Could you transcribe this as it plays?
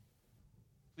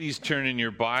Please turn in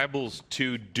your Bibles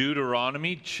to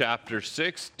Deuteronomy chapter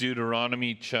 6.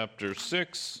 Deuteronomy chapter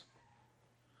 6.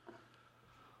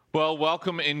 Well,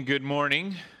 welcome and good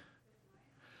morning.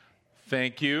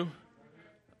 Thank you.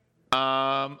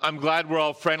 I'm glad we're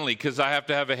all friendly because I have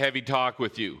to have a heavy talk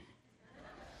with you.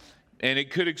 And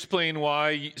it could explain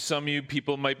why some of you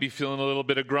people might be feeling a little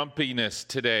bit of grumpiness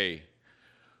today.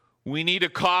 We need a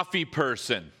coffee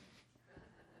person.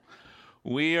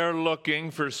 We are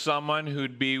looking for someone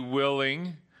who'd be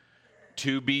willing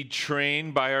to be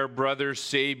trained by our brother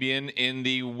Sabian in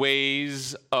the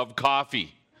ways of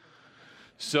coffee.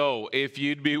 So if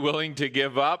you'd be willing to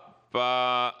give up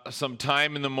some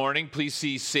time in the morning, please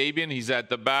see Sabian. He's at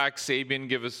the back. Sabian,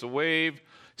 give us a wave.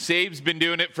 Sabe's been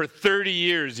doing it for 30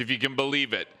 years, if you can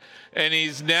believe it. And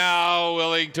he's now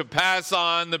willing to pass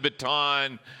on the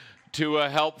baton to a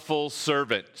helpful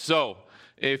servant. So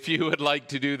if you would like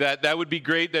to do that, that would be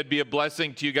great. That'd be a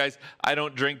blessing to you guys. I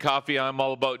don't drink coffee. I'm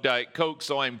all about Diet Coke,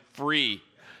 so I'm free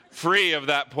of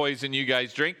that poison you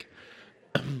guys drink.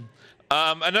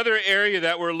 Another area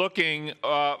that we're looking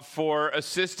for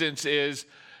assistance is,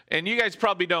 and you guys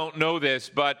probably don't know this,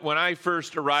 but when I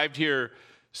first arrived here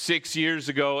 6 years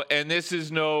ago, and this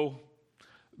is no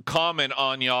comment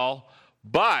on y'all,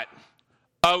 but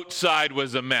outside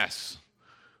was a mess.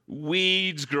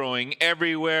 Weeds growing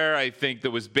everywhere. I think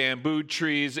there was bamboo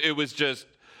trees. It was just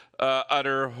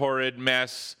utter horrid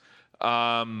mess.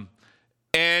 And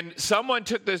someone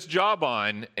took this job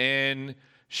on, and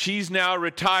she's now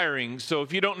retiring. So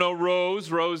if you don't know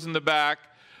Rose in the back,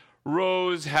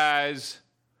 Rose has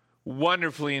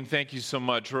wonderfully, and thank you so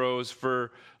much, Rose,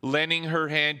 for lending her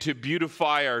hand to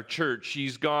beautify our church.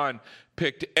 She's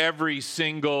picked every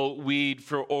single weed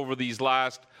for over these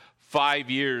last 5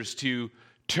 years to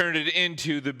turn it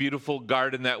into the beautiful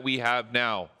garden that we have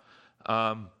now.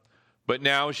 But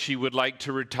now she would like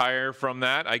to retire from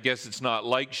that. I guess it's not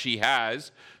like she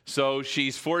has. So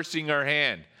she's forcing her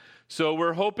hand. So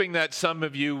we're hoping that some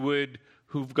of you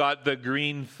who've got the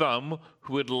green thumb,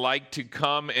 who would like to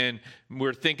come, and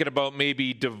we're thinking about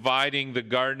maybe dividing the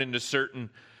garden into certain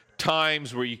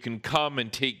times where you can come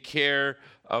and take care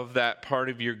of that part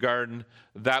of your garden.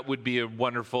 That would be a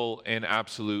wonderful and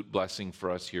absolute blessing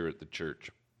for us here at the church.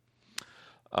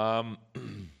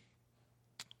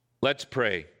 Let's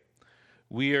pray.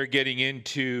 We are getting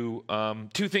into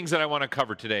two things that I want to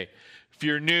cover today. If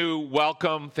you're new,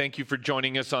 welcome. Thank you for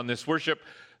joining us on this worship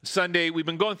Sunday. We've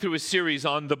been going through a series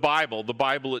on the Bible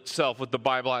itself, what the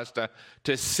Bible has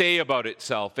to say about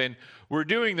itself. And we're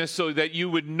doing this so that you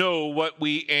would know what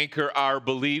we anchor our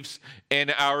beliefs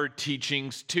and our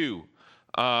teachings to.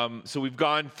 So we've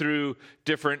gone through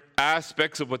different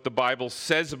aspects of what the Bible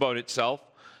says about itself.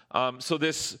 So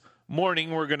this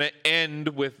morning, we're going to end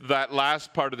with that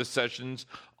last part of the sessions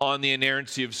on the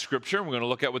inerrancy of Scripture. We're going to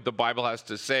look at what the Bible has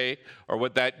to say or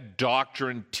what that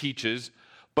doctrine teaches.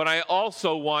 But I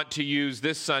also want to use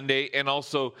this Sunday and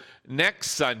also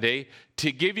next Sunday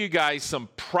to give you guys some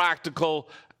practical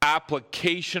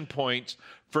application points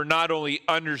for not only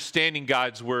understanding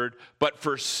God's Word, but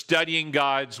for studying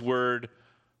God's Word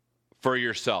for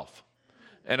yourself.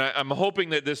 And I'm hoping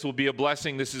that this will be a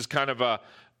blessing. This is kind of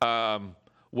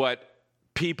what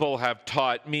people have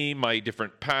taught me, my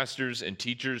different pastors and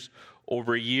teachers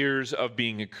over years of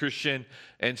being a Christian.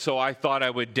 And so I thought I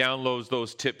would download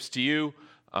those tips to you.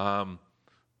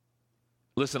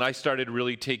 Listen, I started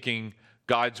really taking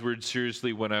God's Word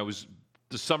seriously when I was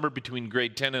the summer between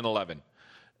grade 10 and 11,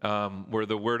 where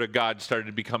the Word of God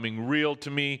started becoming real to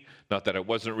me. Not that it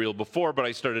wasn't real before, but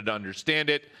I started to understand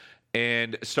it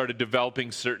and started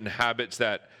developing certain habits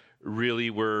that really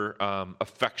were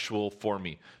effectual for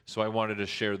me. So I wanted to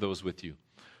share those with you.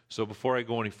 So before I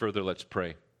go any further, let's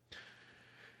pray.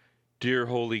 Dear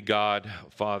Holy God,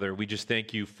 Father, we just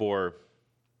thank you for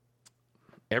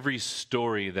every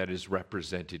story that is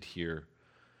represented here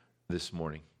this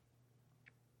morning.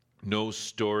 No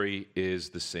story is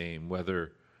the same,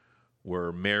 whether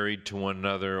we're married to one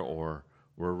another or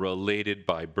we're related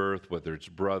by birth, whether it's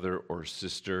brother or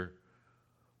sister,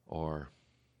 or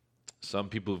some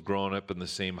people have grown up in the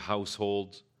same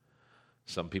households,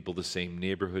 some people the same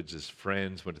neighborhoods as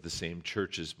friends, went to the same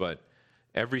churches, but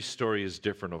every story is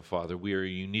different, oh Father. We are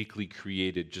uniquely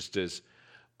created just as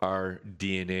our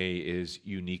DNA is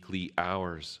uniquely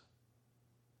ours.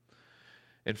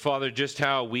 And Father, just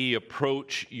how we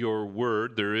approach your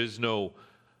word, there is no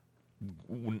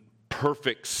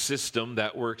perfect system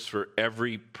that works for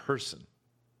every person.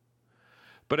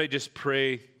 But I just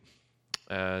pray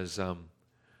as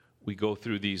we go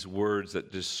through these words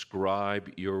that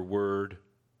describe your word,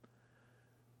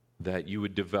 that you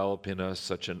would develop in us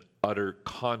such an utter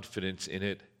confidence in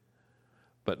it,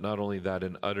 but not only that,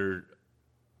 an utter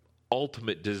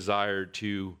ultimate desire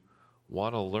to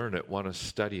want to learn it, want to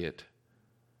study it.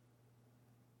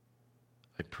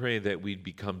 I pray that we'd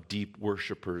become deep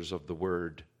worshipers of the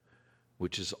Word,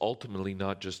 which is ultimately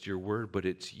not just your Word, but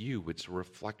it's you. It's a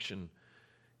reflection.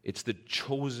 It's the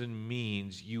chosen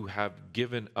means you have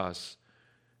given us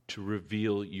to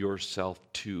reveal yourself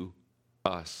to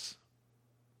us.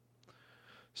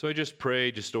 So I just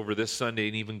pray just over this Sunday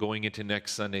and even going into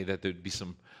next Sunday that there'd be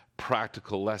some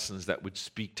practical lessons that would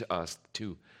speak to us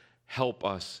to help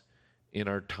us in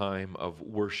our time of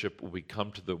worship. When we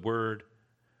come to the Word,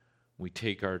 we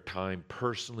take our time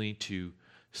personally to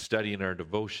study in our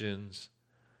devotions,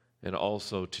 and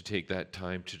also to take that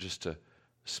time to just a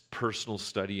personal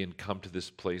study and come to this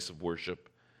place of worship.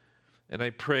 And I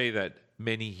pray that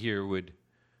many here would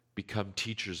become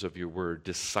teachers of your Word,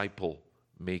 disciple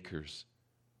makers.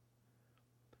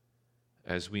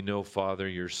 As we know, Father,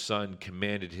 your Son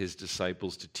commanded his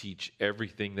disciples to teach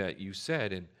everything that you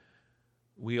said, and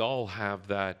we all have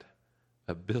that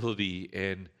ability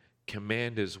and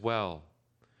command as well,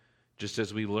 just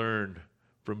as we learn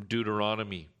from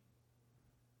Deuteronomy,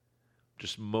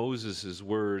 just Moses'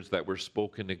 words that were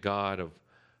spoken to God of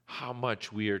how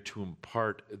much we are to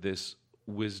impart this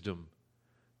wisdom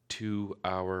to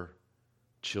our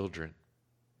children.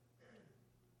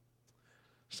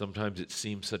 Sometimes it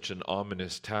seems such an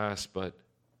ominous task, but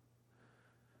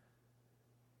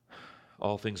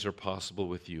all things are possible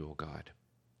with you, O God.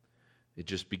 It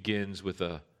just begins with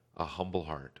a humble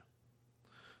heart.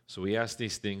 So we ask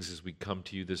these things as we come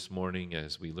to you this morning,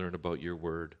 as we learn about your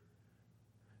Word.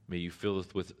 May you fill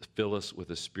us with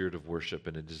a spirit of worship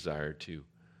and a desire to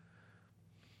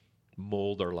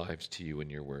mold our lives to you in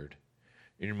your Word.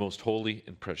 In your most holy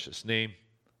and precious name,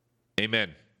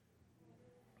 amen.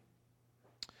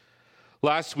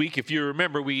 Last week, if you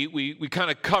remember, we kind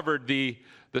of covered the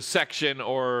section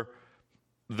or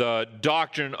the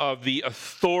doctrine of the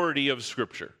authority of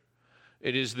Scripture.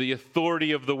 It is the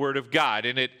authority of the Word of God,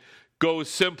 and it goes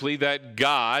simply that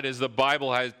God, as the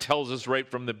Bible tells us right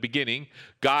from the beginning,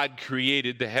 God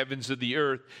created the heavens and the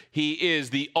earth. He is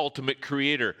the ultimate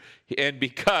creator, and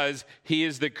because he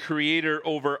is the creator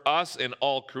over us and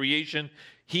all creation,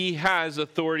 he has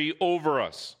authority over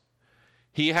us.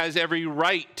 He has every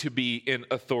right to be in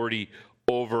authority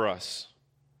over us.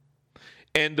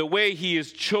 And the way he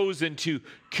has chosen to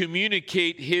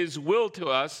communicate his will to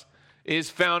us is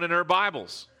found in our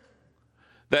Bibles.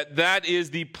 That is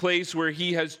the place where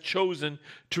he has chosen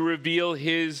to reveal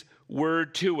his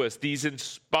word to us, these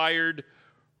inspired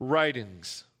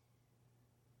writings.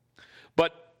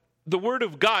 But the word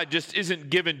of God just isn't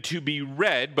given to be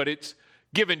read, but it's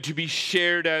given to be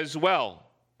shared as well.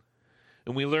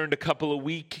 And we learned a couple of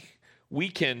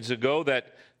weekends ago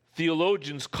that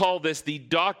theologians call this the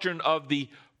doctrine of the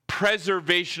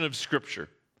preservation of Scripture.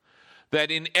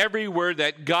 That in every word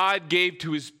that God gave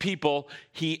to his people,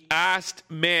 he asked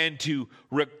man to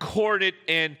record it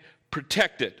and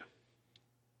protect it.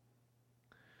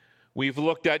 We've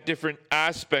looked at different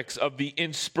aspects of the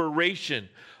inspiration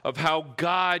of how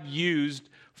God used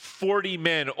 40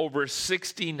 men over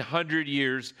 1,600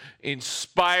 years,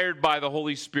 inspired by the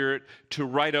Holy Spirit, to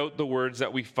write out the words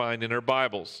that we find in our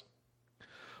Bibles.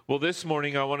 Well, this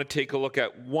morning I want to take a look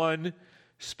at one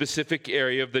specific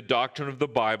area of the doctrine of the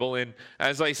Bible, and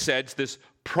as I said, it's this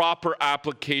proper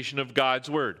application of God's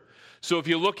Word. So if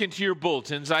you look into your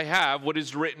bulletins, I have what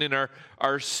is written in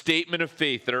our statement of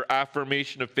faith, our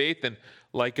affirmation of faith, and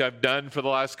like I've done for the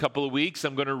last couple of weeks,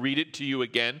 I'm going to read it to you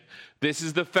again. This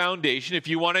is the foundation. If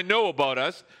you want to know about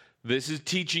us, this is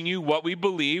teaching you what we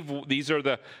believe. These are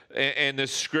the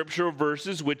scriptural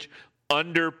verses which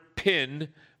underpin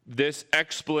this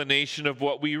explanation of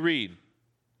what we read.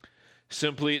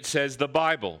 Simply, it says the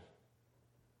Bible.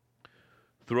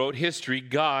 Throughout history,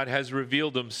 God has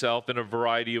revealed himself in a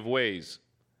variety of ways.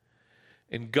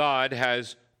 And God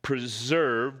has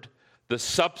preserved the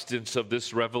substance of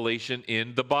this revelation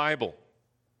in the Bible.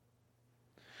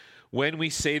 When we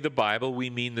say the Bible, we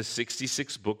mean the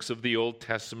 66 books of the Old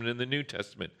Testament and the New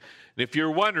Testament. And if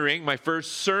you're wondering, my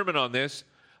first sermon on this,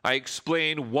 I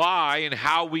explained why and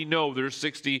how we know there's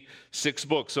 66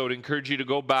 books. So I would encourage you to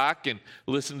go back and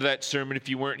listen to that sermon if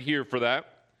you weren't here for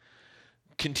that.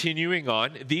 Continuing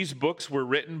on, these books were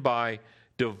written by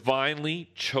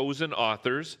divinely chosen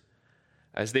authors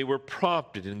as they were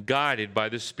prompted and guided by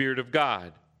the Spirit of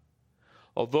God.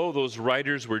 Although those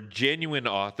writers were genuine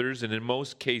authors, and in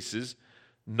most cases,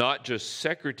 not just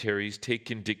secretaries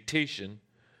taking dictation,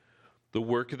 the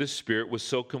work of the Spirit was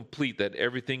so complete that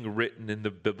everything written in the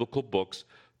biblical books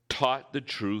taught the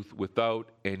truth without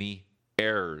any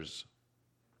errors.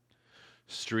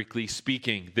 Strictly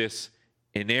speaking, this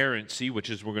inerrancy, which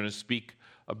is we're going to speak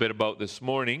a bit about this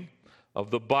morning,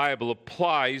 of the Bible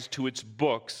applies to its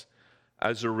books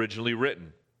as originally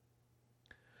written.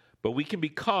 But we can be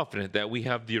confident that we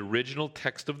have the original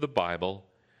text of the Bible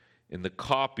in the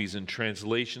copies and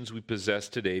translations we possess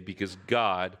today because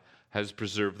God has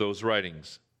preserved those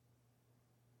writings.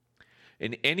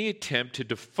 In any attempt to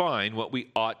define what we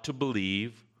ought to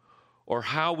believe or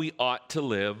how we ought to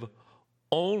live,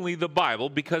 only the Bible,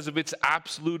 because of its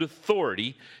absolute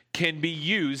authority, can be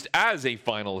used as a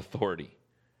final authority.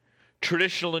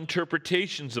 Traditional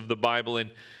interpretations of the Bible and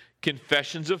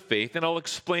confessions of faith, and I'll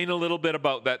explain a little bit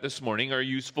about that this morning, are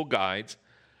useful guides,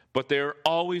 but they are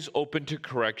always open to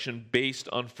correction based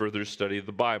on further study of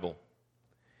the Bible.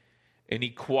 Any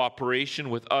cooperation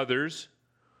with others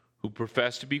who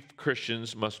profess to be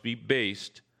Christians must be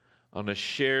based on a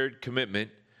shared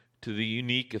commitment to the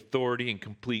unique authority and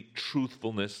complete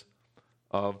truthfulness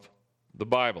of the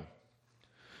Bible.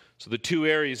 So the two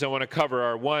areas I want to cover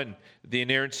are, one, the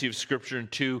inerrancy of Scripture,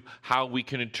 and two, how we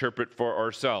can interpret for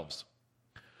ourselves.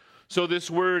 So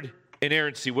this word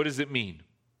inerrancy, what does it mean?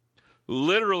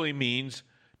 Literally means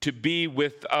to be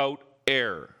without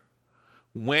error.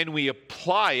 When we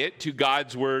apply it to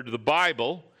God's word, the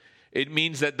Bible, it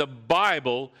means that the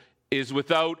Bible is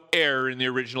without error in the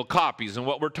original copies. And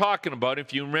what we're talking about,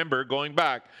 if you remember, going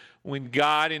back, when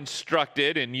God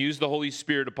instructed and used the Holy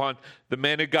Spirit upon the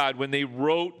men of God, when they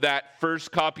wrote that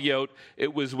first copy out,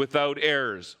 it was without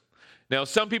errors. Now,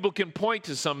 some people can point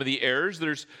to some of the errors.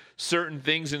 There's certain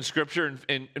things in Scripture.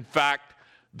 In fact,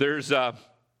 there's a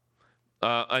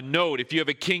note. If you have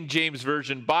a King James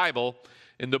Version Bible,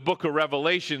 in the book of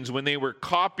Revelations, when they were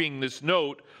copying this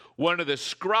note, one of the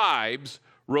scribes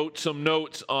wrote some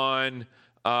notes on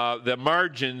the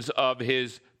margins of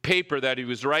his paper that he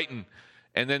was writing.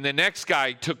 And then the next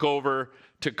guy took over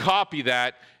to copy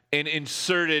that and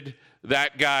inserted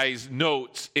that guy's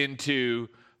notes into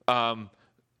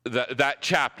that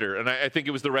chapter. And I think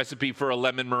it was the recipe for a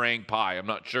lemon meringue pie. I'm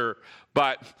not sure.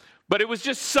 But it was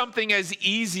just something as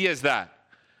easy as that.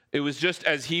 It was just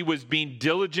as he was being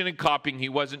diligent in copying, he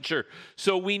wasn't sure.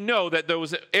 So we know that there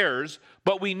was errors,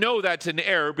 but we know that's an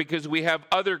error because we have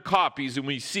other copies, and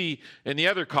we see in the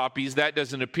other copies that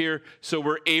doesn't appear, so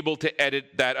we're able to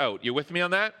edit that out. You with me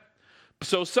on that?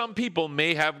 So some people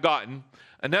may have gotten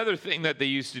another thing that they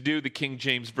used to do, the King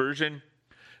James Version,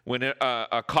 when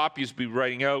a copy is be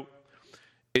writing out,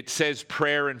 it says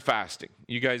prayer and fasting.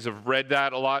 You guys have read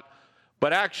that a lot.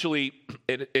 But actually,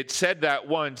 it said that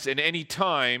once, and any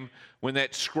time when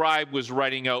that scribe was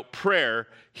writing out prayer,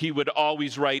 he would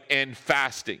always write and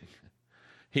fasting.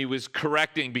 He was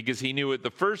correcting because he knew it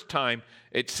the first time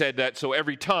it said that, so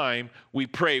every time we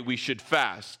pray, we should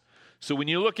fast. So when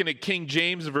you look in a King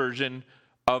James Version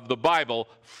of the Bible,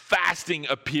 fasting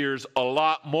appears a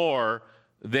lot more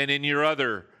than in your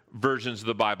other versions of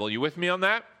the Bible. You with me on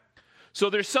that? So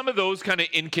there's some of those kind of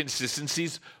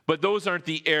inconsistencies, but those aren't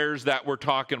the errors that we're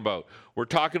talking about. We're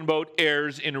talking about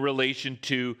errors in relation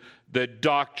to the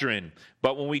doctrine.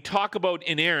 But when we talk about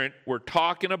inerrant, we're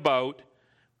talking about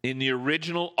in the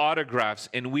original autographs,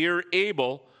 and we are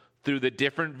able, through the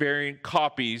different variant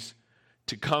copies,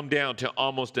 to come down to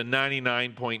almost a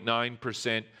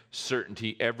 99.9%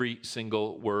 certainty every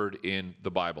single word in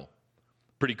the Bible.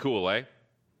 Pretty cool, eh?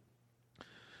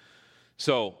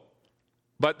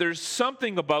 But there's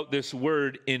something about this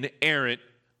word inerrant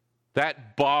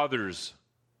that bothers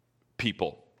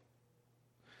people.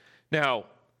 Now,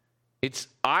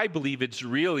 I believe it's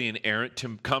really inerrant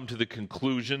to come to the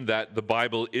conclusion that the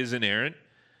Bible is inerrant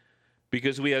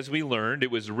because as we learned,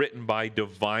 it was written by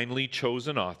divinely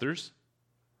chosen authors.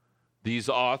 These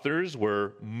authors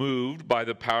were moved by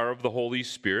the power of the Holy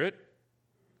Spirit.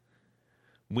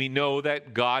 We know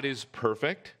that God is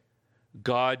perfect.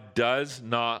 God does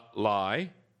not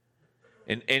lie,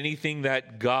 and anything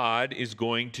that God is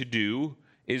going to do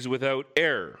is without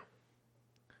error,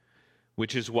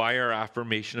 which is why our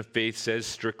affirmation of faith says,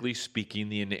 strictly speaking,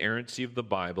 the inerrancy of the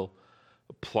Bible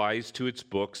applies to its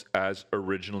books as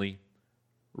originally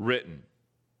written.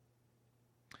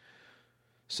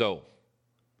 So,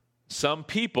 some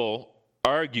people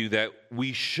argue that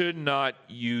we should not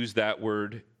use that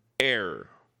word error.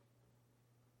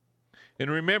 And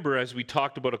remember, as we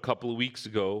talked about a couple of weeks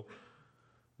ago,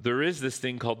 there is this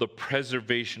thing called the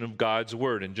preservation of God's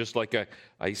word. And just like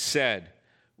I said,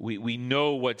 we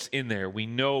know what's in there. We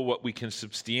know what we can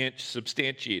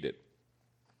substantiate it.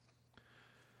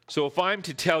 So if I'm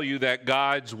to tell you that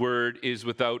God's word is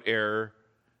without error,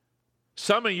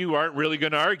 some of you aren't really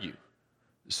going to argue.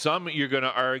 Some you're going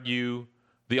to argue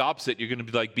the opposite. You're going to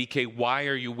be like, BK, why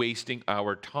are you wasting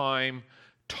our time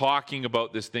talking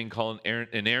about this thing called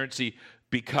inerrancy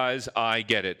because I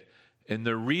get it. And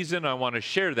the reason I want to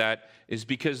share that is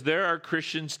because there are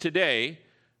Christians today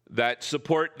that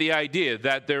support the idea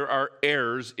that there are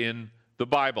errors in the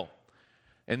Bible.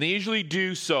 And they usually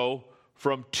do so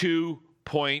from 2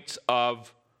 points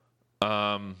of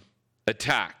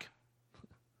attack.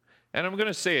 And I'm going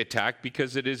to say attack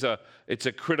because it's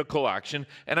a critical action.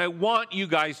 And I want you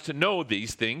guys to know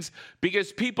these things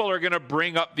because people are going to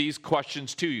bring up these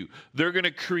questions to you. They're going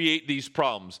to create these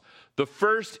problems. The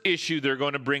first issue they're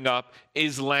going to bring up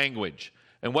is language.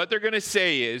 And what they're going to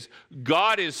say is,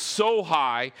 God is so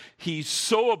high, he's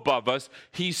so above us,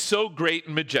 he's so great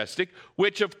and majestic,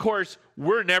 which of course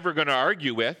we're never going to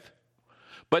argue with,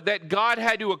 but that God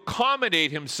had to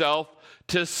accommodate himself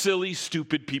to silly,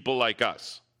 stupid people like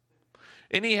us.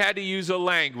 And he had to use a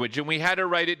language, and we had to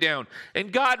write it down.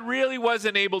 And God really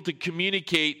wasn't able to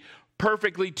communicate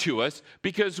perfectly to us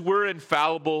because we're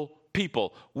infallible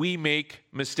people. We make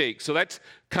mistakes. So that's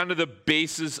kind of the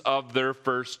basis of their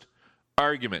first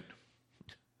argument,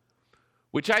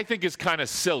 which I think is kind of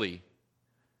silly,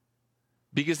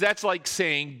 because that's like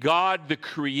saying God, the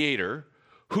creator,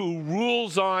 who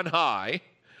rules on high,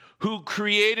 who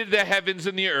created the heavens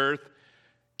and the earth,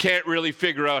 can't really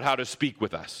figure out how to speak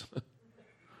with us.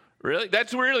 Really?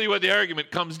 That's really what the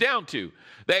argument comes down to.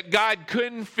 That God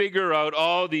couldn't figure out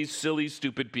all these silly,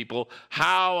 stupid people.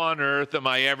 How on earth am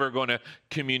I ever going to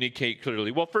communicate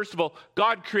clearly? Well, first of all,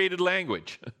 God created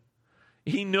language.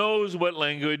 He knows what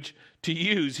language to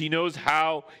use. He knows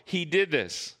how he did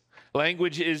this.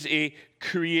 Language is a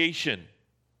creation.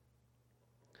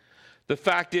 The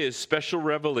fact is, special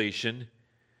revelation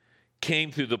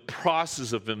came through the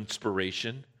process of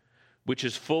inspiration, which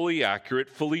is fully accurate,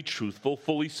 fully truthful,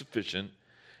 fully sufficient,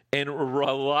 and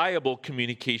reliable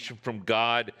communication from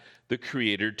God, the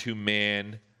Creator, to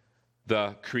man,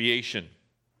 the creation.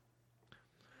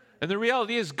 And the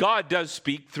reality is, God does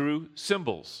speak through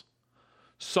symbols.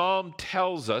 Psalm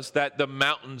tells us that the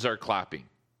mountains are clapping.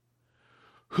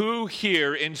 Who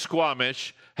here in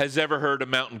Squamish has ever heard a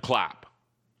mountain clap?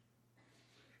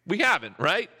 We haven't,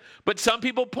 right? But some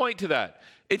people point to that.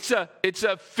 It's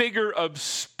a figure of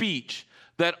speech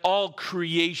that all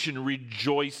creation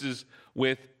rejoices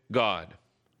with God.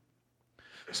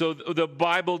 So the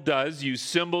Bible does use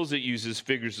symbols. It uses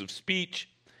figures of speech.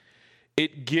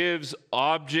 It gives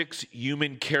objects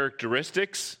human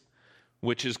characteristics,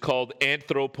 which is called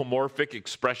anthropomorphic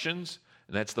expressions.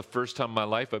 And that's the first time in my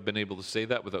life I've been able to say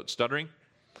that without stuttering.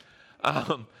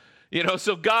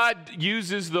 So God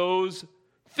uses those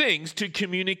things to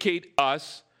communicate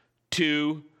us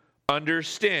to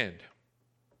understand.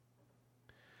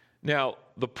 Now,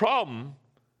 the problem,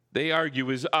 they argue,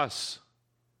 is us,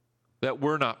 that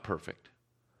we're not perfect.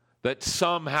 That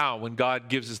somehow when God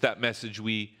gives us that message,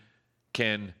 we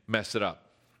can mess it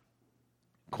up.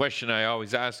 Question I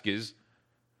always ask is,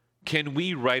 can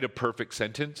we write a perfect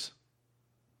sentence?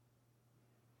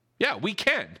 Yeah, we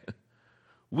can.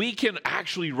 We can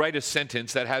actually write a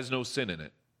sentence that has no sin in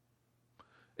it.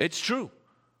 It's true.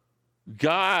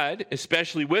 God,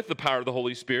 especially with the power of the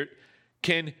Holy Spirit,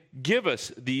 can give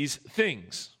us these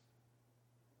things.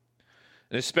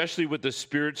 And especially with the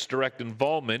Spirit's direct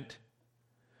involvement.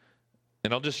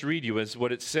 And I'll just read you as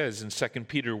what it says in 2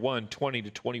 Peter 1, 20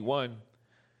 to 21.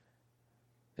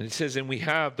 And it says, "And we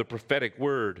have the prophetic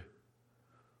word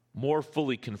more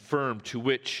fully confirmed, to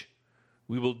which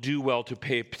we will do well to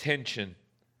pay attention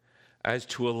as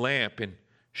to a lamp and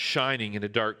shining in a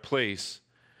dark place,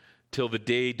 till the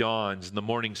day dawns and the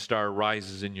morning star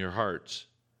rises in your hearts.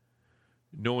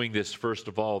 Knowing this, first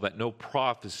of all, that no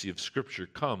prophecy of Scripture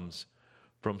comes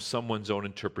from someone's own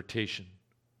interpretation.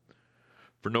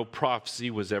 For no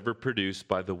prophecy was ever produced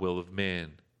by the will of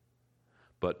man,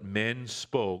 but men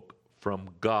spoke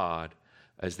from God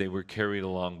as they were carried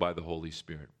along by the Holy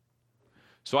Spirit."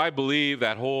 So I believe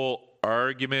that whole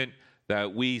argument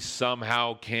that we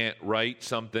somehow can't write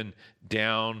something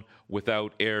down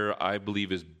without error, I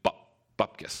believe is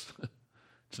bupkis.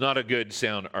 It's not a good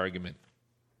sound argument.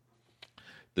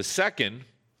 The second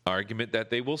argument that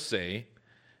they will say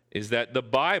is that the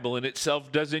Bible in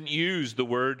itself doesn't use the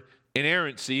word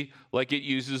inerrancy like it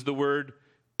uses the word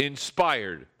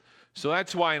inspired. So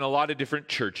that's why in a lot of different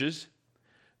churches,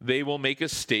 they will make a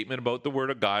statement about the Word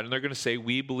of God, and they're going to say,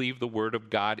 we believe the Word of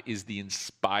God is the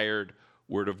inspired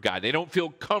Word of God. They don't feel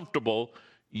comfortable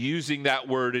using that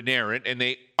word inerrant, and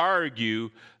they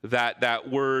argue that that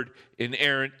word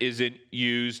inerrant isn't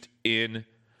used in,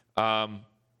 and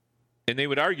they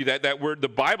would argue that that word, the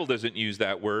Bible doesn't use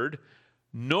that word,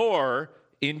 nor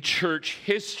in church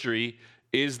history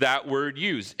is that word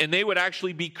used. And they would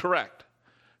actually be correct.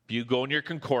 If If you go in your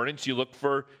concordance, you look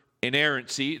for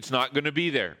inerrancy, it's not going to be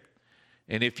there.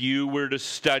 And if you were to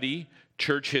study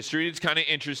church history, it's kind of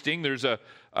interesting. There's a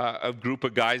group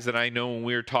of guys that I know when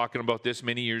we were talking about this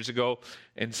many years ago,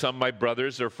 and some of my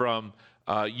brothers are from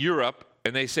Europe,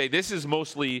 and they say this is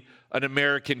mostly an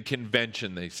American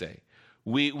convention, they say.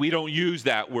 We don't use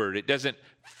that word. It doesn't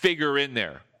figure in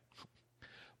there.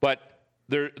 But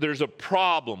there's a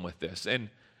problem with this. And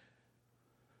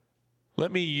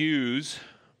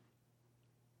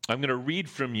I'm going to read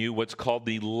from you what's called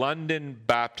the London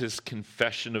Baptist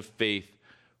Confession of Faith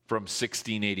from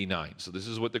 1689. So this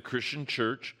is what the Christian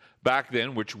church back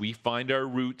then, which we find our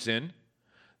roots in,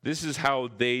 this is how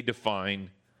they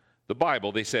define the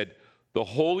Bible. They said, the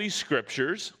Holy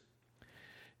Scriptures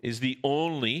is the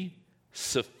only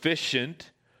sufficient,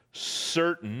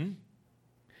 certain,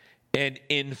 and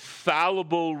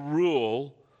infallible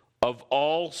rule of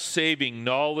all saving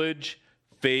knowledge,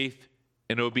 faith,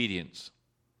 and obedience.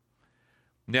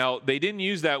 Now, they didn't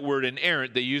use that word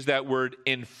inerrant, they used that word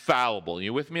infallible.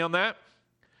 You with me on that?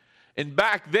 And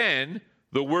back then,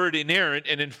 the word inerrant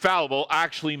and infallible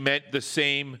actually meant the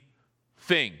same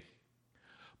thing.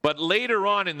 But later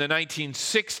on in the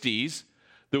 1960s,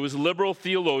 there was liberal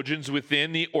theologians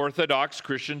within the Orthodox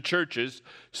Christian churches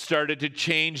started to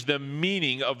change the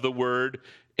meaning of the word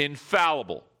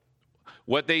infallible.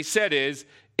 What they said is,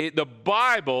 the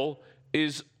Bible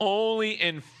is only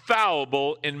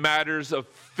infallible in matters of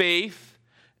faith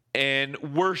and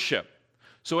worship.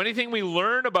 So anything we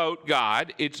learn about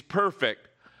God, it's perfect.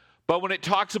 But when it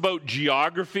talks about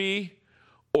geography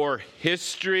or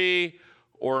history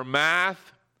or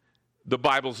math, the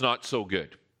Bible's not so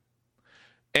good.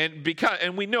 And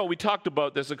we know, we talked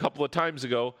about this a couple of times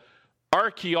ago,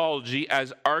 archaeology,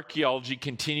 as archaeology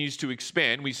continues to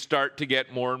expand, we start to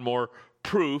get more and more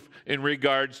proof in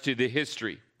regards to the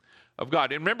history of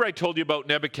God. And remember I told you about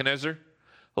Nebuchadnezzar?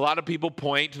 A lot of people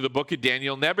point to the book of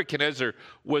Daniel. Nebuchadnezzar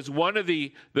was one of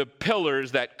the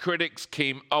pillars that critics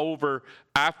came over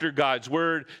after God's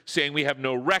word, saying we have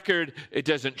no record, it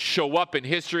doesn't show up in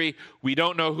history, we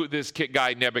don't know who this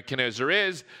guy Nebuchadnezzar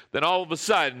is. Then all of a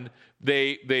sudden,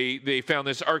 they found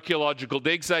this archaeological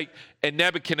dig site, and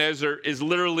Nebuchadnezzar is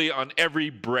literally on every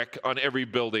brick, on every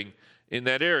building in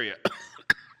that area.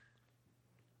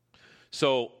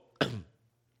 So,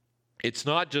 it's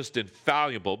not just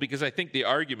infallible, because I think the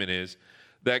argument is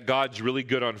that God's really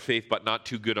good on faith but not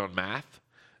too good on math.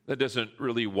 That doesn't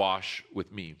really wash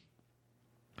with me.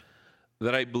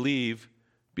 That I believe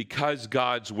because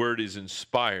God's word is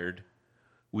inspired,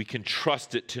 we can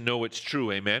trust it to know it's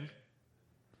true. Amen?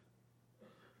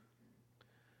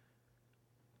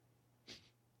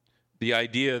 The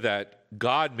idea that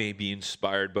God may be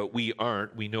inspired but we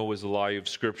aren't, we know is a lie of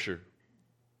Scripture.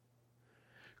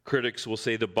 Critics will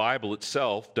say the Bible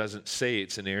itself doesn't say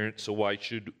it's inerrant, so why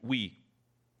should we?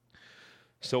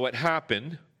 So what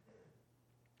happened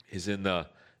is in the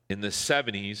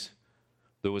 70s,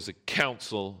 there was a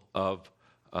council of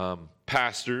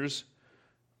pastors,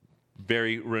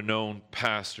 very renowned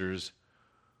pastors,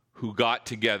 who got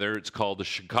together. It's called the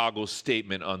Chicago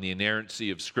Statement on the Inerrancy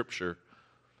of Scripture.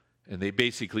 And they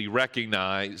basically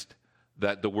recognized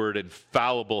that the word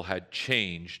infallible had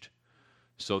changed.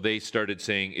 So they started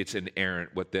saying it's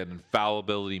inerrant. What that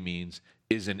infallibility means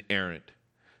is inerrant.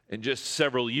 And just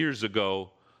several years ago,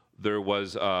 there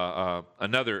was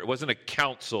another, it wasn't a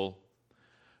council,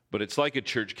 but it's like a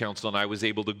church council, and I was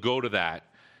able to go to that.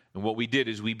 And what we did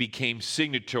is we became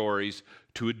signatories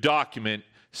to a document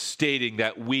stating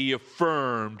that we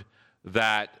affirmed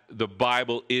that the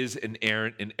Bible is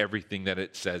inerrant in everything that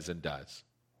it says and does.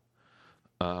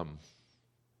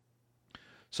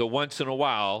 So once in a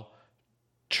while,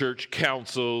 church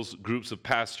councils, groups of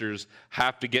pastors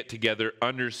have to get together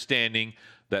understanding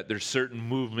that there's certain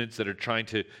movements that are trying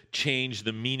to change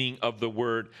the meaning of the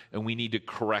word, and we need to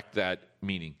correct that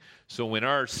meaning. So when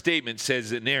our statement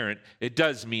says inerrant, it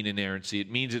does mean inerrancy.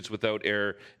 It means it's without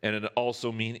error, and it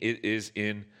also means it is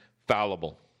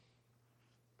infallible.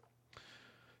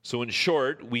 So in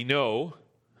short, we know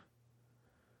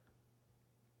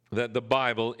that the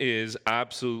Bible is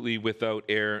absolutely without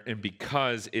error, and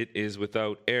because it is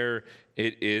without error,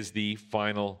 it is the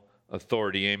final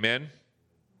authority. Amen?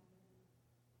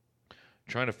 I'm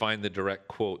trying to find the direct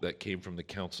quote that came from the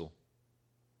council.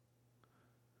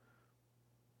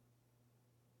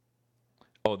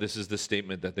 Oh, this is the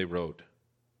statement that they wrote.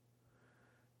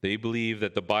 They believe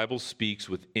that the Bible speaks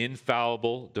with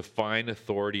infallible, divine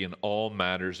authority in all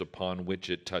matters upon which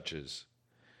it touches.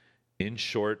 In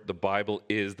short, the Bible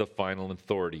is the final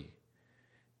authority.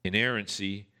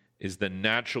 Inerrancy is the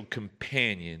natural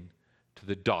companion to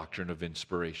the doctrine of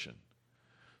inspiration.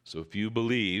 So if you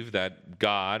believe that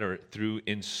God, or through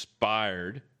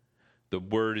inspired, the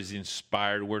word is the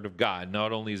inspired word of God,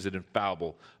 not only is it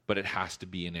infallible, but it has to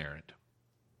be inerrant.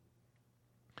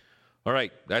 All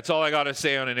right, that's all I got to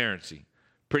say on inerrancy.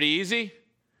 Pretty easy?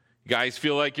 You guys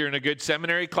feel like you're in a good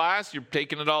seminary class? You're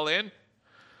taking it all in?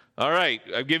 All right,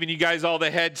 I've given you guys all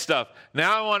the head stuff.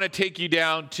 Now I want to take you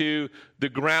down to the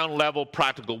ground level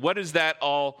practical. What does that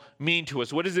all mean to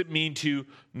us? What does it mean to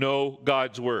know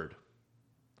God's word?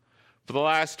 For the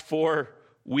last 4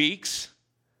 weeks,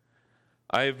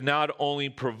 I have not only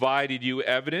provided you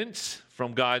evidence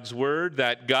from God's word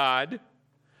that God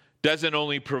doesn't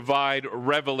only provide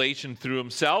revelation through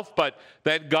himself, but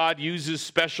that God uses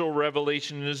special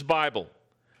revelation in his Bible.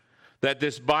 That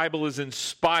this Bible is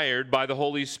inspired by the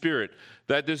Holy Spirit.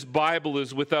 That this Bible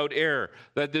is without error.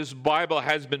 That this Bible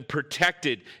has been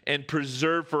protected and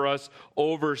preserved for us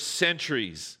over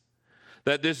centuries.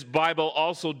 That this Bible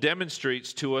also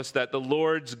demonstrates to us that the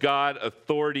Lord's God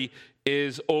authority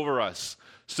is over us.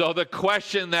 So the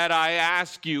question that I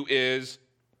ask you is,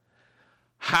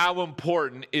 how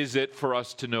important is it for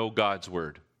us to know God's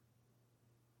word?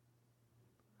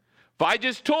 If I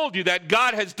just told you that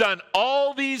God has done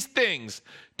all these things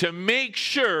to make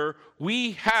sure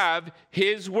we have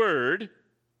his word,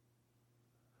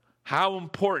 how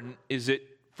important is it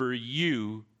for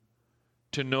you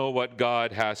to know what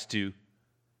God has to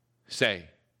say?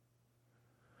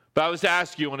 If I was to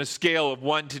ask you on a scale of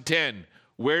 1 to 10,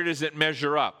 where does it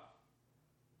measure up?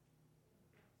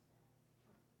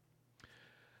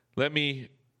 Let me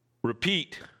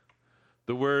repeat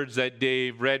the words that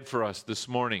Dave read for us this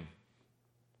morning.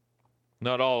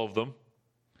 Not all of them,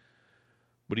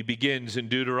 but he begins in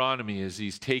Deuteronomy as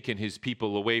he's taken his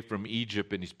people away from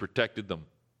Egypt and he's protected them.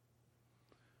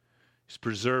 He's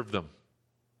preserved them.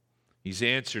 He's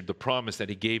answered the promise that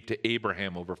he gave to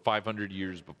Abraham over 500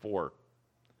 years before.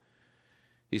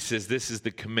 He says, this is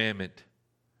the commandment,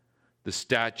 the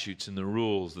statutes and the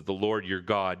rules that the Lord your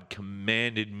God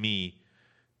commanded me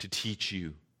to teach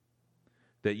you,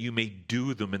 that you may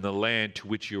do them in the land to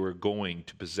which you are going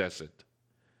to possess it,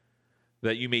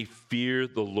 that you may fear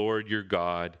the Lord your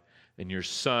God and your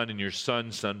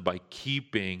son's son by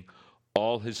keeping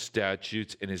all his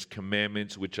statutes and his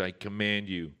commandments which I command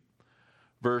you.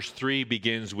 Verse 3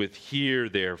 begins with, hear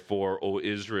therefore, O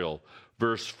Israel.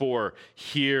 Verse 4,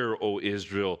 hear, O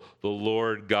Israel, the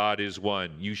Lord God is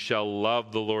one. You shall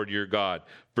love the Lord your God.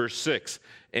 Verse 6,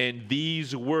 and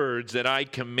these words that I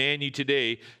command you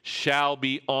today shall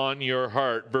be on your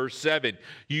heart. Verse 7,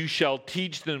 you shall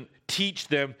teach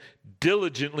them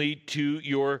diligently to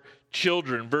your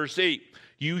children. Verse 8,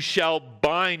 you shall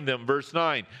bind them. Verse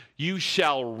 9, you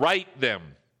shall write them.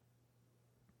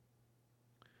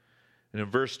 And in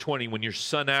verse 20, when your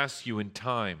son asks you in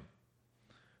time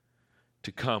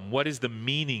to come, what is the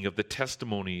meaning of the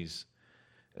testimonies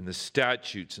and the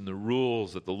statutes and the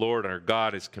rules that the Lord our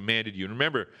God has commanded you? And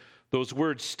remember, those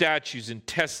words, statutes and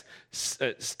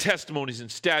testimonies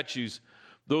and statutes,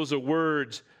 those are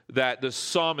words that the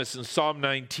psalmist in Psalm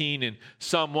 19 and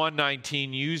Psalm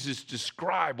 119 uses to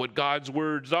describe what God's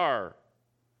words are.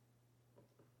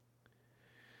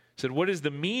 He said, what is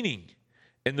the meaning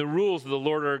and the rules that the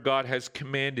Lord our God has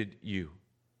commanded you?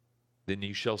 Then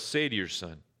you shall say to your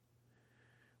son,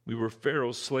 we were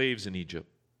Pharaoh's slaves in Egypt,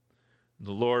 and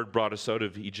the Lord brought us out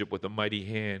of Egypt with a mighty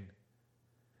hand.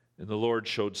 And the Lord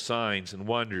showed signs and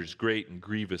wonders great and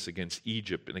grievous against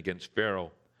Egypt and against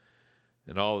Pharaoh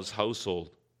and all his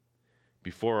household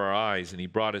before our eyes, and he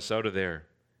brought us out of there,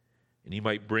 and he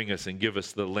might bring us and give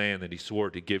us the land that he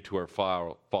swore to give to our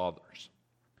fathers.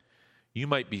 You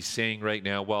might be saying right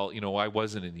now, well, I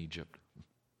wasn't in Egypt.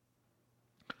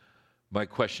 My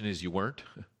question is, you weren't?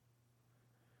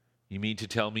 You mean to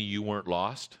tell me you weren't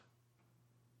lost?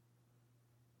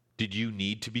 Did you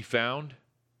need to be found?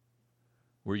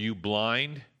 Were you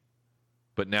blind,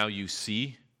 but now you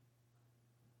see?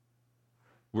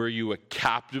 Were you a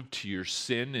captive to your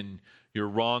sin and your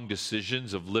wrong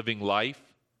decisions of living life?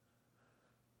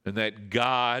 And that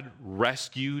God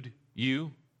rescued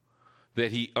you?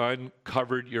 That he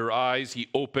uncovered your eyes? He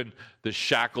opened the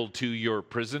shackle to your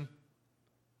prison?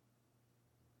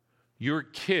 Your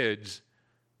kids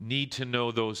need to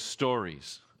know those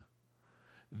stories.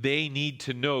 They need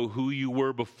to know who you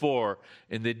were before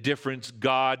and the difference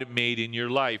God made in your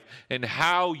life. And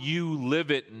how you live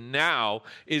it now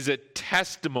is a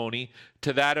testimony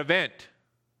to that event.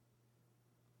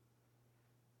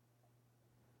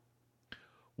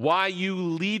 Why you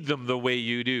lead them the way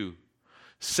you do.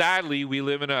 Sadly, we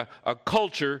live in a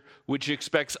culture which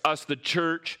expects us, the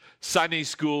church, Sunday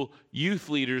school, youth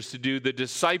leaders, to do the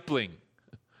discipling.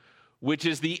 which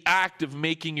is the act of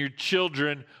making your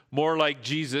children more like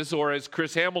Jesus, or as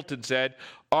Chris Hamilton said,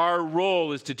 our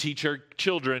role is to teach our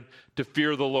children to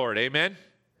fear the Lord. Amen?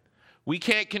 We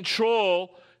can't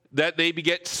control that they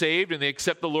get saved and they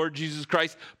accept the Lord Jesus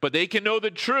Christ, but they can know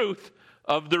the truth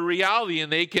of the reality,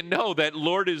 and they can know that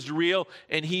Lord is real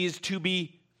and he is to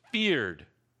be feared.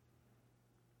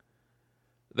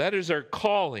 That is our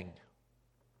calling.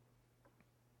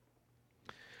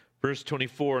 Verse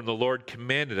 24, and the Lord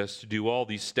commanded us to do all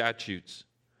these statutes,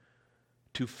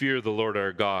 to fear the Lord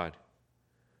our God,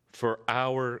 for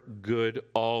our good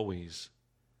always,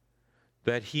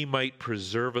 that he might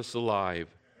preserve us alive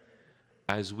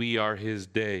as we are his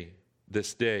day,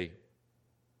 this day.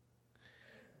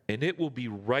 And it will be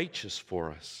righteous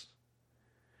for us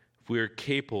if we are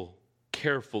careful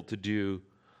to do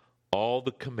all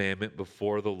the commandment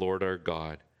before the Lord our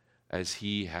God, as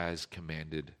he has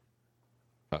commanded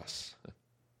us.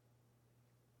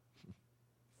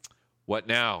 What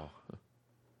now?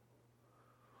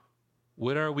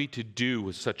 What are we to do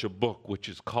with such a book which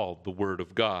is called the Word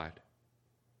of God?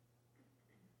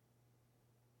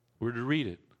 We're to read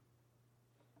it,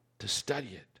 to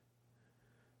study it,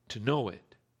 to know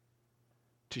it,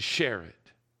 to share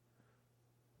it,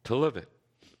 to live it.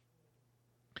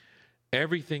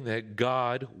 Everything that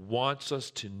God wants us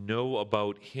to know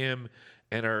about him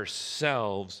and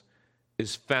ourselves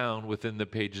is found within the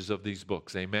pages of these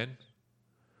books. Amen?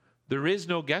 There is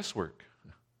no guesswork.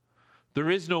 There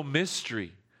is no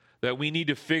mystery that we need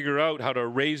to figure out how to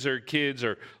raise our kids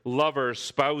or love our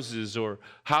spouses or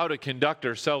how to conduct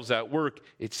ourselves at work.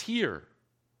 It's here.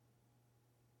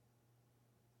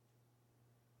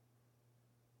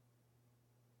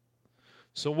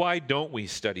 So why don't we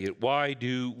study it? Why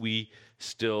do we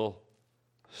still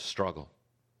struggle?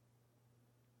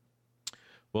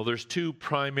 Well, there's two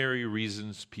primary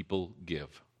reasons people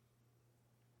give.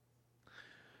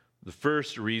 The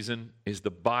first reason is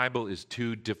the Bible is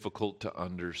too difficult to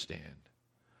understand.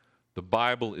 The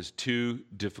Bible is too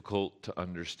difficult to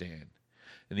understand.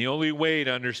 And the only way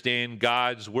to understand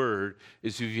God's Word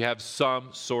is if you have some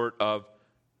sort of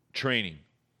training.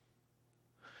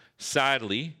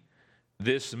 Sadly,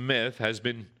 this myth has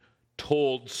been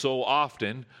told so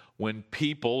often when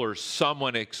people or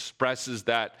someone expresses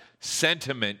that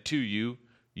sentiment to you,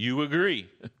 you agree.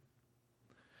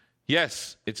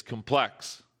 Yes, it's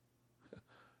complex.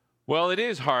 Well, it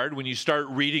is hard when you start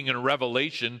reading in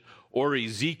Revelation or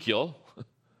Ezekiel.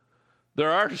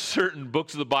 There are certain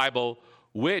books of the Bible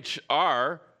which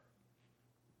are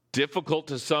difficult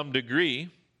to some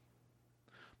degree.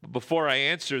 But before I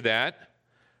answer that,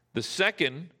 the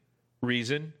second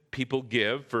reason people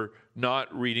give for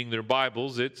not reading their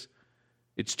Bibles, it's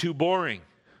too boring.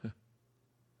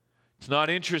 It's not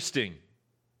interesting.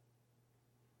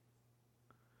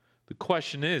 The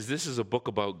question is, this is a book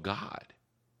about God.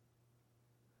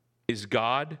 Is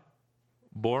God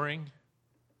boring?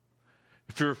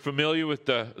 If you're familiar with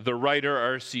the writer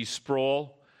R.C.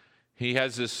 Sproul, he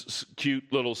has this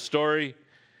cute little story.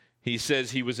 He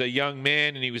says he was a young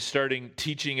man and he was starting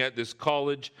teaching at this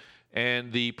college,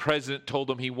 and the president told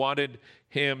him he wanted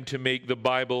him to make the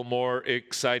Bible more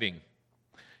exciting.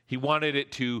 He wanted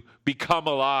it to become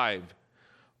alive.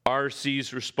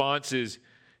 R.C.'s response is,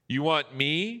 "You want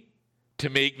me to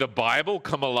make the Bible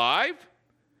come alive?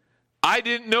 I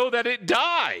didn't know that it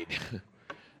died.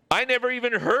 I never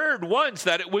even heard once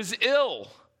that it was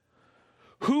ill.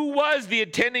 Who was the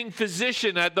attending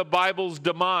physician at the Bible's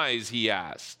demise?" he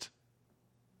asked.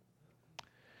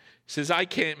 He says, "I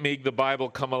can't make the Bible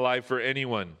come alive for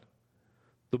anyone.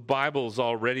 The Bible's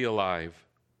already alive.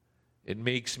 It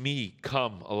makes me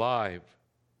come alive."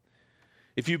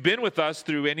 If you've been with us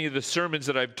through any of the sermons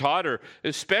that I've taught, or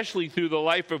especially through the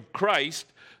life of Christ,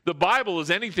 the Bible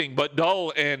is anything but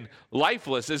dull and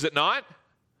lifeless, is it not?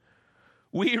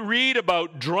 We read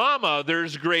about drama.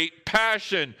 There's great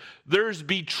passion. There's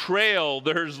betrayal.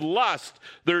 There's lust.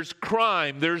 There's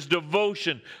crime. There's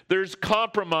devotion. There's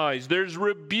compromise. There's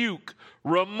rebuke,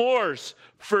 remorse,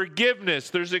 forgiveness.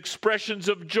 There's expressions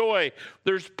of joy.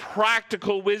 There's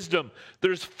practical wisdom.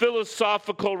 There's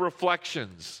philosophical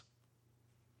reflections.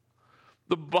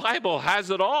 The Bible has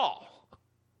it all.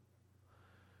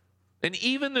 And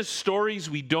even the stories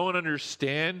we don't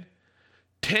understand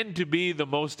tend to be the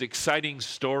most exciting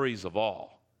stories of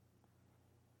all.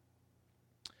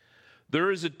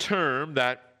 There is a term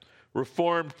that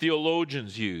Reformed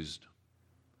theologians used.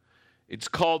 It's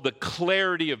called the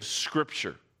clarity of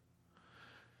Scripture.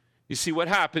 You see, what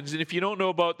happens, and if you don't know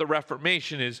about the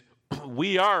Reformation, is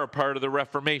we are a part of the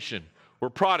Reformation.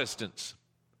 We're Protestants.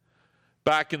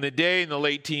 Back in the day, in the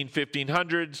late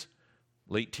 1500s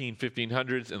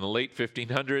and the late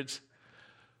 1500s,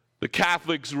 the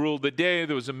Catholics ruled the day.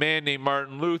 There was a man named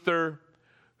Martin Luther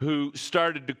who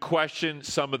started to question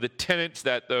some of the tenets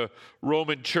that the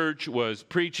Roman Church was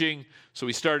preaching. So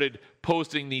he started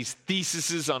posting these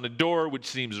theses on the door, which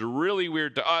seems really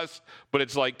weird to us, but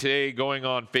it's like today going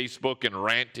on Facebook and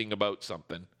ranting about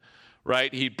something,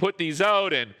 right? He put these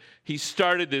out and he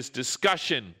started this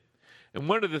discussion. And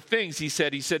one of the things he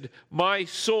said, my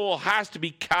soul has to be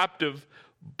captive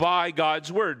by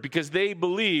God's word, because they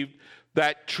believed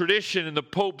that tradition and the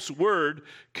Pope's word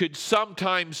could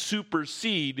sometimes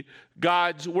supersede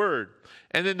God's word.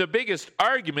 And then the biggest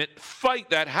fight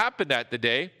that happened at the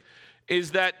day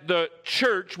is that the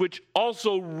church, which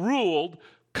also ruled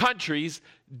countries,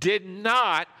 did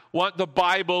not want the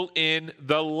Bible in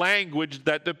the language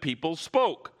that the people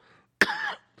spoke.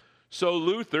 So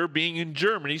Luther, being in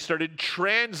Germany, started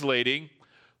translating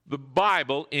the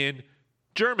Bible in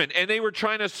German. And they were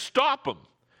trying to stop him,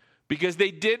 because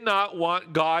they did not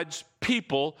want God's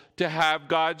people to have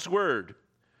God's word.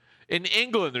 In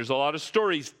England, there's a lot of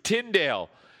stories. Tyndale,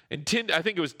 I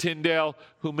think it was Tyndale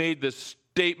who made the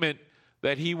statement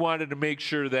that he wanted to make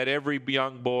sure that every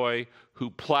young boy who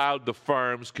plowed the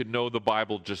farms could know the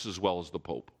Bible just as well as the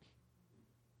Pope.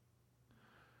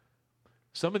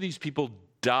 Some of these people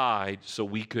died so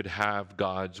we could have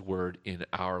God's word in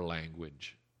our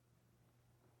language.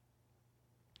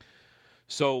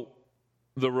 So,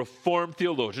 the Reformed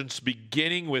theologians,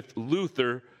 beginning with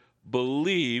Luther,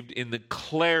 believed in the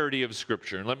clarity of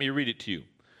Scripture. And let me read it to you.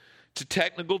 It's a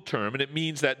technical term, and it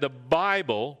means that the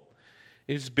Bible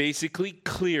is basically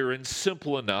clear and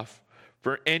simple enough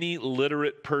for any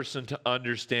literate person to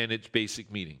understand its basic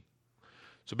meaning.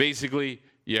 So basically,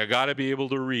 you got to be able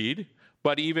to read,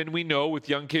 but even we know with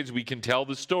young kids, we can tell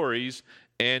the stories,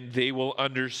 and they will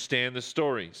understand the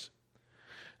stories.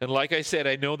 And like I said,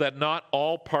 I know that not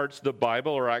all parts of the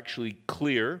Bible are actually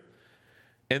clear,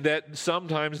 and that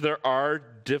sometimes there are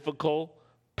difficult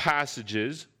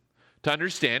passages to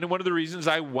understand. And one of the reasons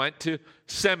I went to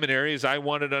seminary is I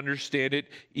wanted to understand it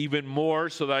even more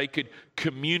so that I could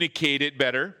communicate it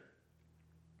better.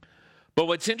 But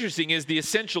what's interesting is the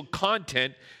essential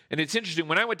content, and it's interesting,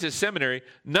 when I went to seminary,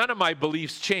 none of my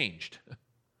beliefs changed.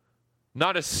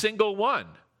 Not a single one.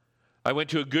 I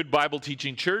went to a good Bible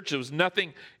teaching church. There was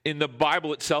nothing in the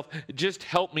Bible itself. It just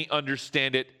helped me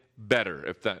understand it better,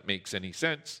 if that makes any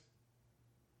sense.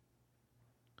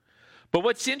 But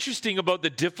what's interesting about the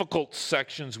difficult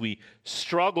sections we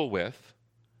struggle with,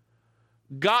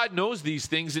 God knows these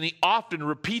things, and he often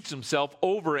repeats himself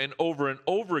over and over and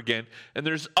over again. And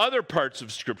there's other parts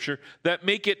of Scripture that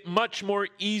make it much more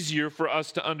easier for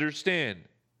us to understand.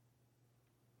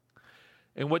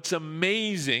 And what's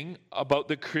amazing about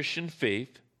the Christian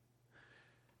faith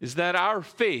is that our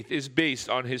faith is based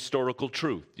on historical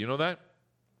truth. You know that?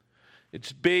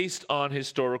 It's based on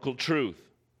historical truth.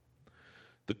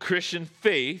 The Christian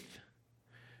faith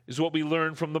is what we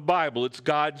learn from the Bible. It's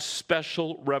God's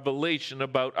special revelation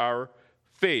about our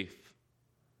faith.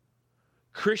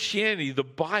 Christianity, the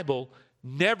Bible,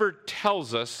 never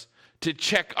tells us to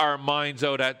check our minds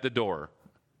out at the door.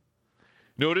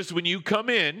 Notice when you come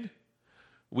in,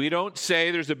 we don't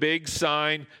say there's a big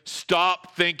sign,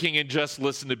 stop thinking and just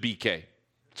listen to BK.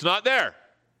 It's not there. In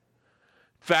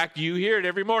fact, you hear it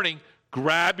every morning,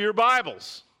 grab your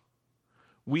Bibles.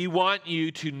 We want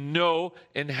you to know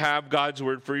and have God's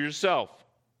word for yourself.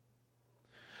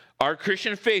 Our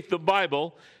Christian faith, the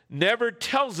Bible, never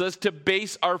tells us to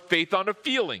base our faith on a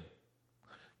feeling.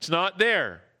 It's not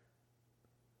there.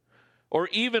 Or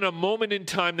even a moment in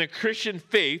time, the Christian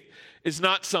faith is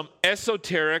not some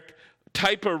esoteric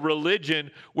type of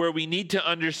religion where we need to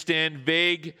understand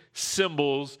vague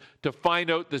symbols to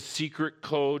find out the secret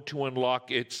code to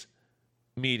unlock its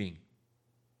meaning.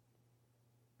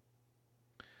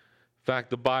 In fact,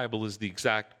 the Bible is the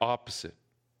exact opposite.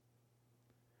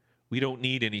 We don't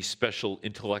need any special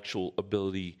intellectual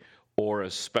ability or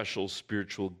a special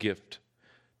spiritual gift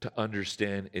to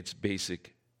understand its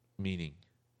basic meaning.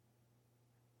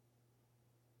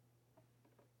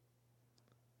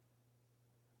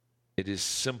 It is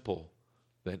simple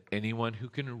that anyone who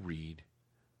can read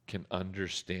can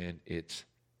understand its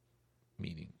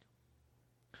meaning.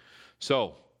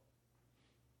 So,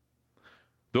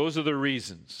 those are the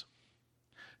reasons.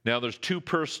 Now, there's two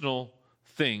personal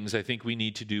things I think we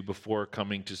need to do before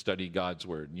coming to study God's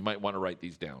Word. You might want to write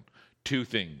these down. Two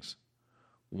things.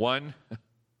 One,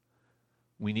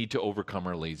 we need to overcome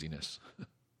our laziness.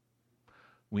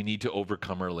 We need to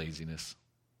overcome our laziness.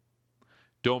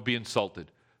 Don't be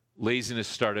insulted. Laziness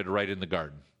started right in the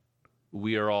garden.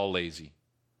 We are all lazy.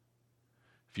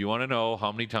 If you want to know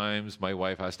how many times my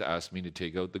wife has to ask me to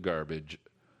take out the garbage,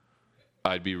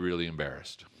 I'd be really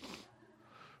embarrassed.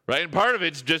 Right? And part of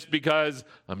it's just because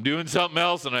I'm doing something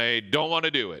else and I don't want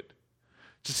to do it.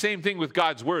 It's the same thing with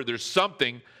God's word. There's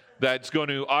something that's going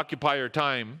to occupy your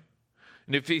time.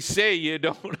 And if you say you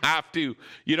don't have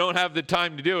the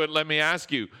time to do it, let me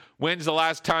ask you, when's the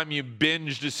last time you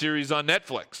binged a series on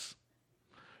Netflix?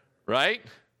 Right?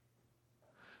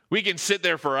 We can sit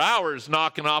there for hours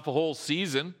knocking off a whole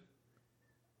season.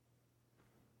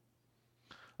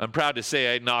 I'm proud to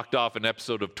say I knocked off an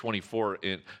episode of 24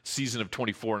 in season of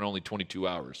 24 in only 22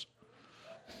 hours.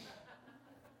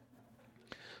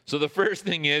 So the first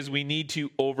thing is we need to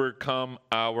overcome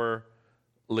our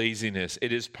laziness.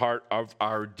 It is part of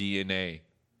our DNA.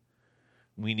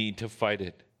 We need to fight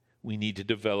it. We need to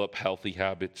develop healthy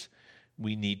habits.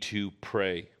 We need to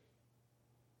pray.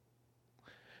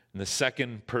 And the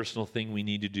second personal thing we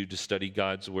need to do to study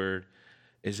God's word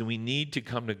is we need to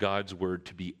come to God's word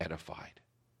to be edified.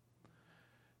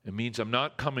 It means I'm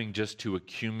not coming just to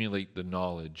accumulate the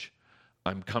knowledge.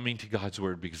 I'm coming to God's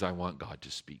word because I want God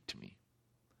to speak to me.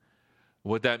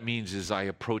 What that means is I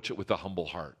approach it with a humble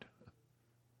heart.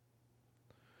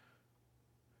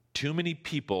 Too many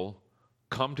people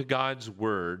come to God's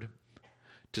word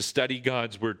to study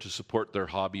God's word to support their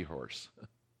hobby horse.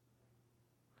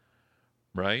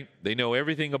 Right? They know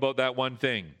everything about that one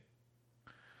thing.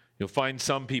 You'll find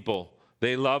some people,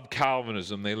 they love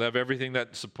Calvinism. They love everything that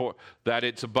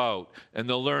it's about. And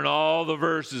they'll learn all the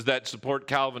verses that support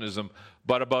Calvinism,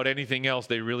 but about anything else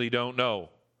they really don't know.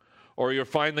 Or you'll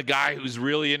find the guy who's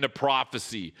really into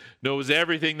prophecy, knows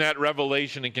everything that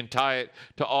Revelation and can tie it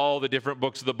to all the different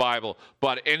books of the Bible,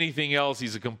 but anything else,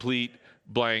 he's a complete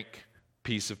blank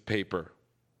piece of paper.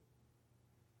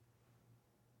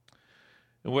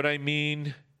 And what I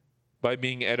mean by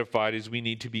being edified is we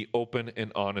need to be open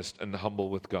and honest and humble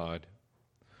with God.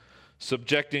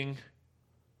 Subjecting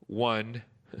oneself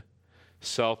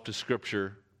to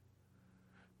Scripture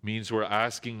means we're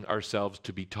asking ourselves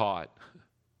to be taught.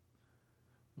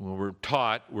 When we're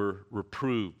taught, we're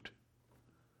reproved,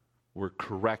 we're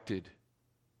corrected,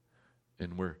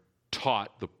 and we're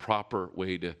taught the proper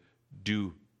way to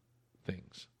do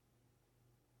things.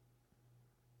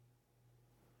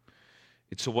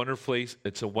 It's a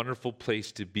wonderful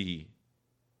place to be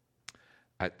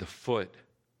at the foot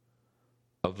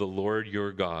of the Lord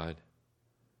your God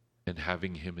and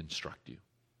having him instruct you.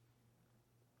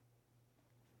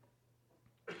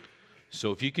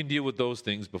 So if you can deal with those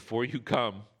things before you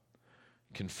come,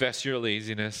 confess your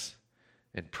laziness,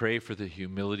 and pray for the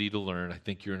humility to learn, I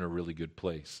think you're in a really good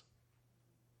place.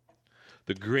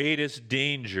 The greatest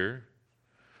danger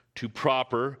to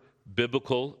proper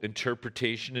biblical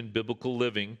interpretation and biblical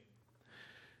living,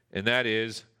 and that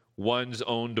is one's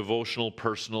own devotional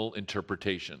personal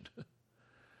interpretation.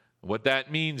 What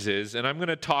that means is, and I'm going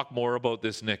to talk more about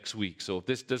this next week, so if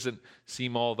this doesn't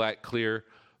seem all that clear,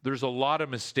 there's a lot of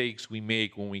mistakes we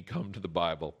make when we come to the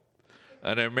Bible.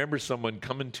 And I remember someone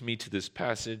coming to me to this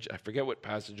passage, I forget what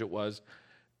passage it was,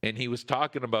 and he was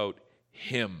talking about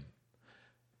him.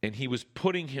 And he was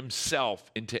putting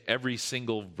himself into every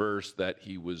single verse that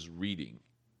he was reading.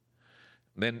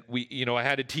 Then I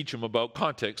had to teach him about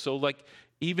context. So like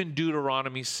even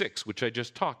Deuteronomy 6, which I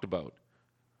just talked about.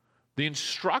 The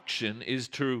instruction is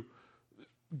to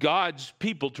God's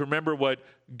people to remember what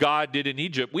God did in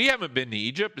Egypt. We haven't been to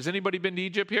Egypt. Has anybody been to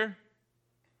Egypt here?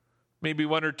 Maybe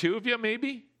one or two of you,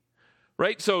 maybe?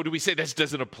 Right? So do we say this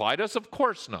doesn't apply to us? Of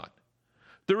course not.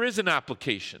 There is an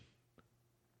application.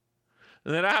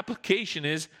 And that application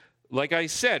is, like I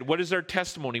said, what is our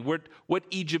testimony? What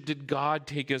Egypt did God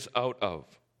take us out of?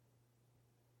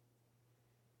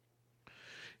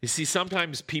 You see,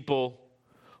 sometimes people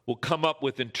will come up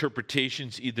with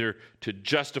interpretations either to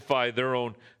justify their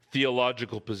own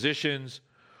theological positions,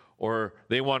 or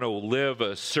they want to live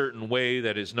a certain way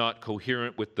that is not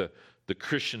coherent with the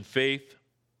Christian faith.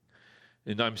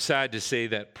 And I'm sad to say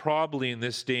that probably in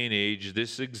this day and age,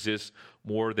 this exists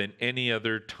more than any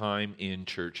other time in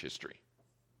church history.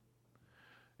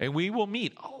 And we will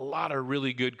meet a lot of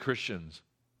really good Christians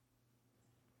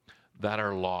that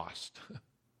are lost.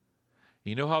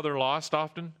 You know how they're lost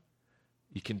often?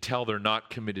 You can tell they're not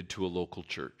committed to a local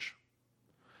church.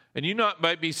 And you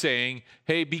might be saying,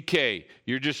 hey, BK,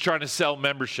 you're just trying to sell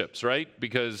memberships, right?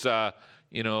 Because,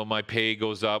 my pay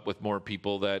goes up with more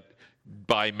people that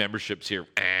buy memberships here.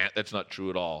 That's not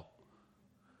true at all.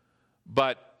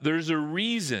 But there's a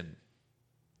reason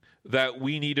that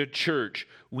we need a church.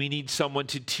 We need someone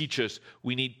to teach us.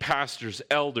 We need pastors,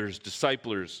 elders,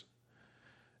 disciplers.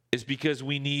 It's because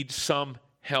we need some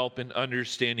help in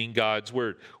understanding God's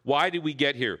word. Why did we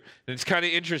get here? And it's kind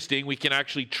of interesting. We can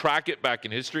actually track it back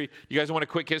in history. You guys want a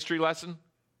quick history lesson?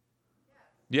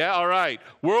 Yeah, all right.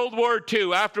 World War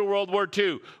II, after World War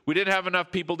II, we didn't have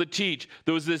enough people to teach.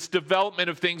 There was this development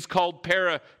of things called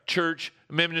para-church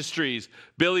ministries.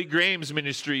 Billy Graham's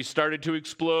ministry started to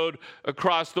explode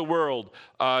across the world.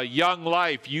 Young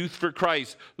Life, Youth for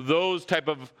Christ, those type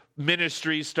of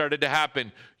ministries started to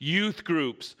happen. Youth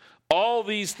groups. All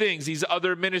these things, these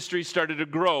other ministries started to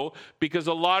grow because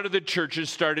a lot of the churches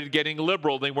started getting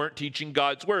liberal. They weren't teaching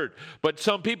God's word. But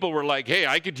some people were like, hey,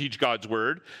 I can teach God's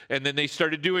word. And then they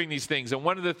started doing these things. And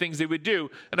one of the things they would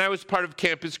do, and I was part of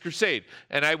Campus Crusade,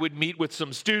 and I would meet with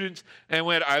some students, and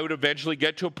when I would eventually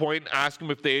get to a point and ask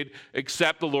them if they'd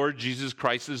accept the Lord Jesus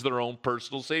Christ as their own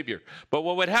personal Savior. But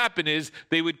what would happen is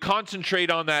they would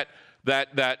concentrate on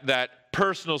that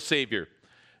personal Savior.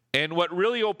 And what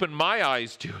really opened my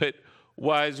eyes to it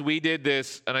was we did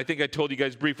this, and I think I told you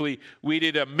guys briefly, we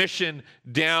did a mission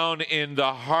down in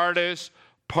the hardest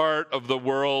part of the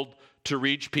world to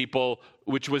reach people,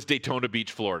 which was Daytona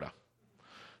Beach, Florida.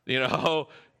 You know,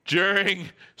 during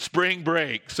spring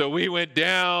break. So we went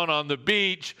down on the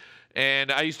beach,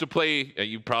 and I used to play,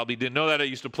 you probably didn't know that, I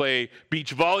used to play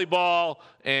beach volleyball,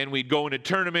 and we'd go into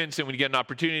tournaments, and we'd get an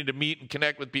opportunity to meet and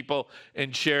connect with people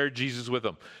and share Jesus with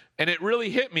them. And it really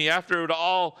hit me after it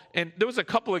all. And there was a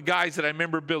couple of guys that I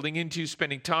remember building into,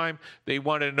 spending time. They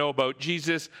wanted to know about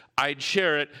Jesus. I'd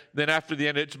share it. Then after the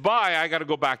end, it's bye, I got to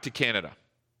go back to Canada.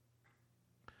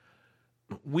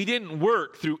 We didn't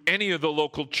work through any of the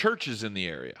local churches in the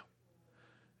area.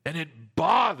 And it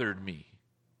bothered me.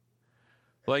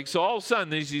 Like, so all of a sudden,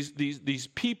 these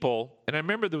people, and I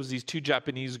remember there was these two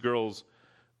Japanese girls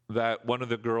that one of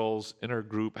the girls in our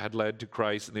group had led to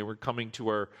Christ, and they were coming to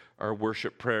our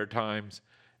worship prayer times.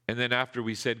 And then after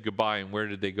we said goodbye, and where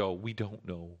did they go? We don't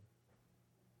know.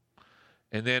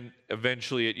 And then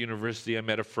eventually at university, I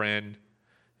met a friend,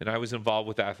 and I was involved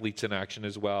with Athletes in Action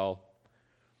as well.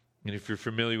 And if you're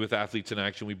familiar with Athletes in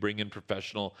Action, we bring in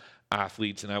professional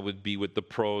athletes, and I would be with the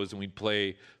pros, and we'd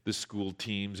play the school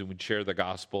teams, and we'd share the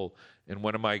gospel. And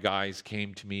one of my guys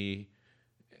came to me.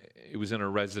 It was in a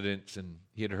residence, and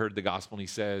he had heard the gospel, and he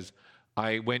says,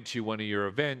 I went to one of your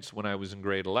events when I was in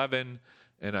grade 11,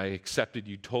 and I accepted,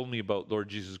 you told me about Lord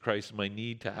Jesus Christ and my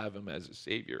need to have him as a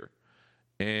Savior.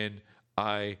 And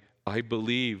I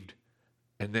believed,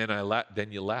 and then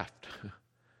then you left.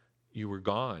 You were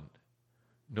gone.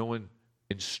 No one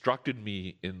instructed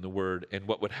me in the word, and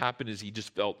what would happen is he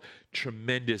just felt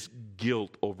tremendous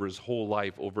guilt over his whole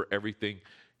life, over everything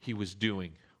he was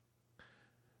doing.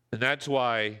 And that's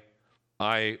why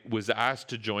I was asked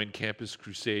to join Campus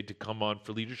Crusade to come on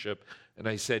for leadership. And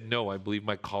I said, no, I believe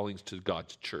my calling's to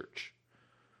God's church.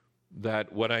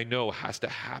 That what I know has to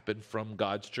happen from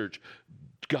God's church.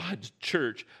 God's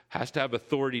church has to have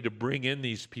authority to bring in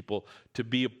these people to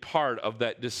be a part of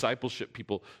that discipleship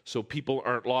people so people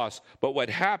aren't lost. But what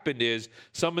happened is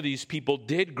some of these people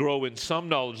did grow in some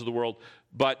knowledge of the world,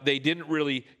 but they didn't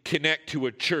really connect to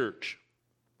a church.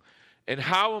 And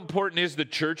how important is the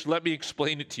church? Let me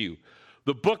explain it to you.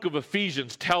 The book of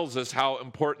Ephesians tells us how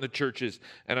important the church is.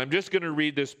 And I'm just going to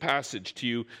read this passage to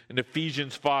you in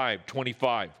Ephesians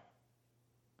 5:25.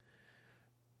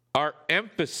 Our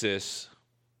emphasis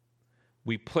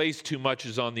we place too much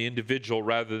is on the individual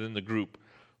rather than the group.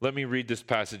 Let me read this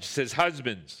passage. It says,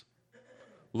 husbands,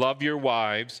 love your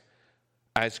wives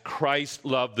as Christ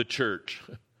loved the church.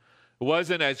 It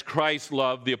wasn't as Christ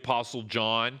loved the Apostle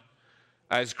John,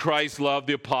 as Christ loved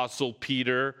the Apostle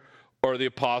Peter, or the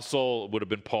Apostle, it would have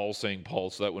been Paul saying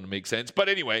Paul, so that wouldn't make sense. But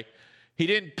anyway, he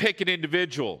didn't pick an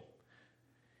individual.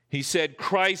 He said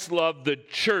Christ loved the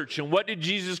church. And what did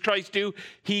Jesus Christ do?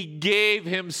 He gave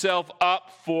himself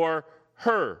up for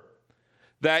her,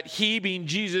 that he, being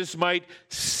Jesus, might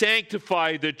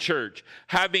sanctify the church,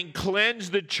 having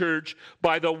cleansed the church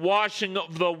by the washing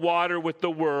of the water with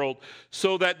the world,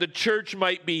 so that the church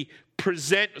might be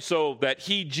so that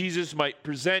he, Jesus, might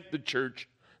present the church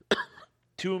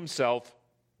to himself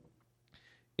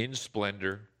in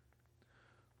splendor,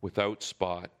 without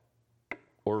spot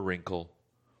or wrinkle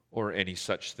or any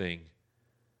such thing,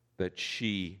 that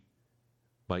she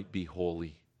might be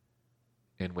holy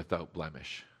and without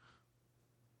blemish.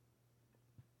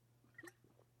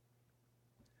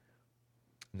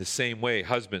 In the same way,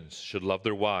 husbands should love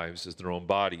their wives as their own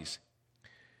bodies.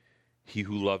 He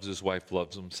who loves his wife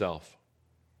loves himself.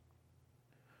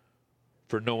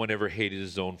 For no one ever hated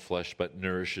his own flesh, but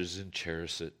nourishes and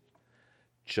cherishes it,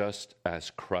 just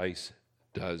as Christ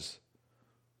does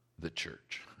the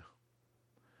church.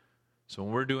 So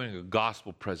when we're doing a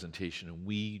gospel presentation and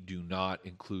we do not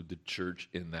include the church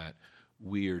in that,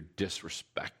 we are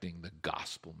disrespecting the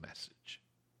gospel message.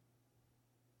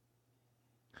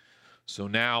 So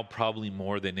now, probably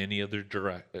more than any other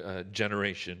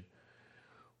generation,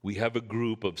 we have a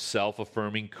group of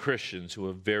self-affirming Christians who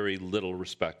have very little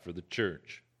respect for the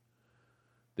church.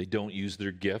 They don't use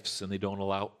their gifts, and they don't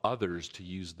allow others to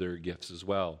use their gifts as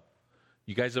well.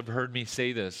 You guys have heard me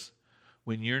say this.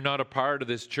 When you're not a part of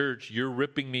this church, you're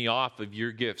ripping me off of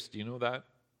your gifts. Do you know that?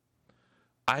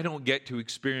 I don't get to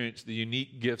experience the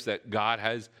unique gifts that God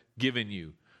has given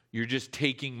you. You're just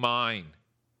taking mine.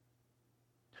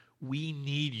 We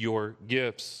need your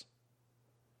gifts.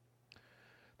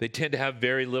 They tend to have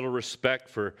very little respect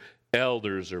for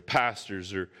elders or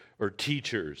pastors or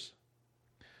teachers.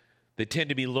 They tend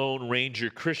to be Lone Ranger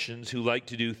Christians who like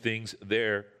to do things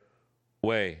their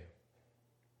way.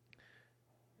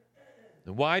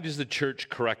 And why does the church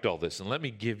correct all this? And let me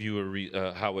give you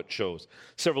how it shows.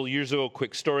 Several years ago,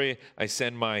 quick story, I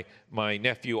sent my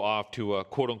nephew off to a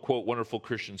quote-unquote wonderful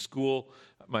Christian school.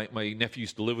 My nephew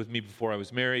used to live with me before I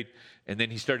was married, and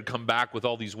then he started to come back with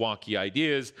all these wonky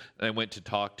ideas, and I went to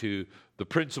talk to the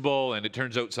principal, and it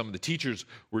turns out some of the teachers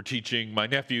were teaching my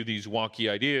nephew these wonky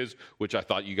ideas, which I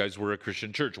thought you guys were a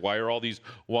Christian church. Why are all these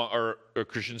a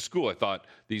Christian school? I thought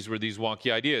these were these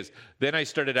wonky ideas. Then I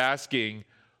started asking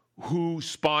who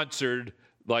sponsored,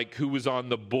 like who was on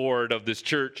the board of this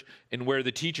church and where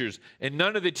the teachers, and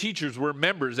none of the teachers were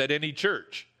members at any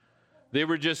church. They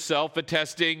were just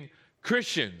self-attesting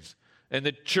Christians, and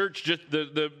the church, just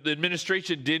the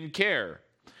administration didn't care.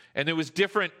 And there was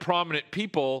different prominent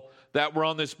people that were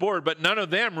on this board, but none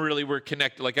of them really were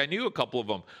connected. Like I knew a couple of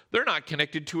them. They're not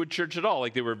connected to a church at all.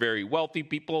 Like they were very wealthy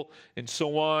people and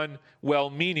so on,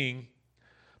 well-meaning.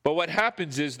 But what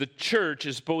happens is the church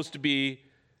is supposed to be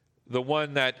the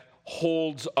one that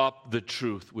holds up the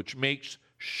truth, which makes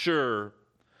sure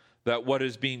that what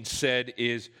is being said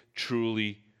is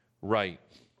truly right.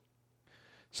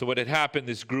 So what had happened,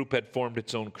 this group had formed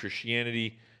its own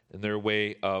Christianity and their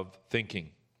way of thinking.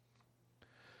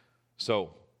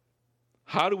 So,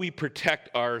 how do we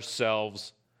protect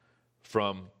ourselves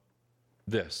from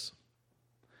this?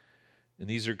 And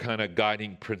these are kind of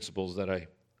guiding principles that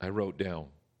I wrote down.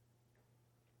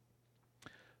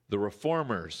 The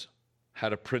Reformers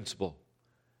had a principle,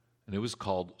 and it was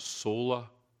called sola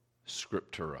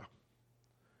scriptura.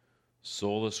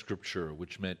 Sola scriptura,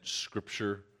 which meant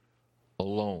scripture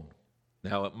alone.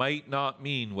 Now, it might not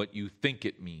mean what you think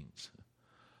it means.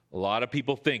 A lot of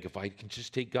people think if I can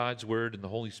just take God's word and the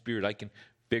Holy Spirit, I can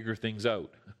figure things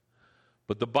out.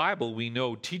 But the Bible, we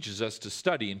know, teaches us to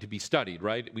study and to be studied,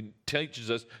 right? It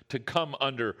teaches us to come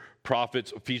under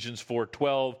prophets, Ephesians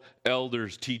 4:12,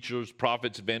 elders, teachers,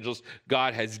 prophets, evangelists.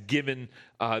 God has given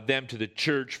them to the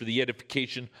church for the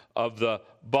edification of the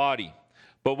body.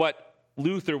 But what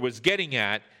Luther was getting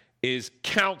at is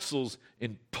councils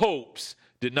and popes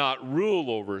did not rule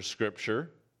over Scripture,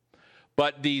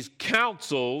 but these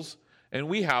councils, and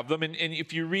we have them, and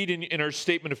if you read in our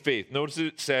statement of faith, notice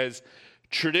it says,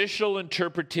 traditional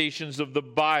interpretations of the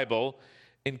Bible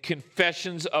and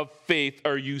confessions of faith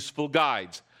are useful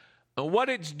guides. And what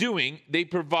it's doing, they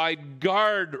provide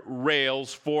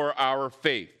guardrails for our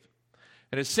faith.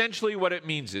 And essentially what it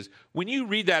means is, when you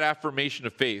read that affirmation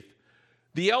of faith,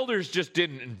 the elders just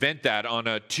didn't invent that on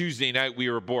a Tuesday night we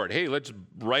were bored. Hey, let's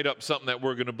write up something that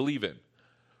we're going to believe in.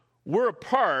 We're a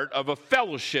part of a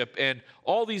fellowship, and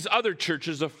all these other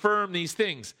churches affirm these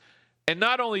things. And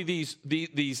not only these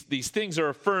things are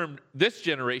affirmed this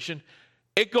generation,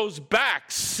 it goes back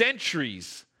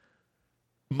centuries,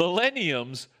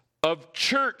 millenniums of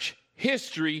church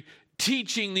history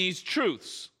teaching these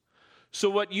truths. So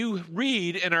what you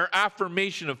read in our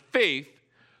affirmation of faith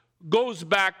goes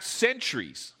back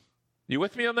centuries. You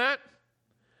with me on that?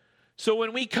 So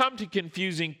when we come to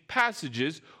confusing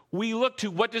passages, we look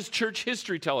to what does church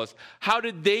history tell us? How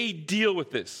did they deal with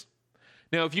this?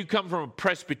 Now, if you come from a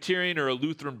Presbyterian or a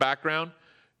Lutheran background,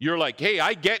 you're like, hey,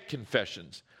 I get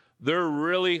confessions. They're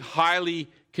really highly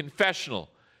confessional.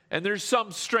 And there's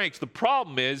some strengths. The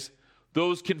problem is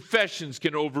those confessions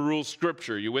can overrule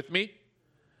Scripture. You with me?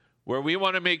 Where we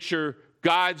want to make sure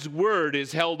God's word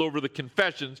is held over the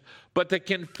confessions, but the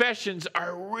confessions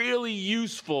are really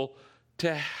useful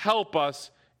to help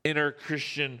us in our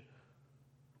Christian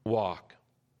walk.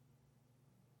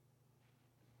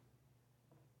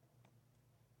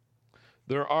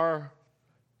 There are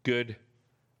good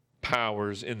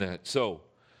powers in that. So,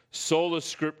 sola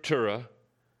scriptura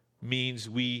means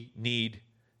we need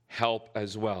help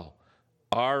as well.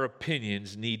 Our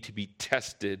opinions need to be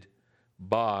tested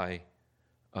by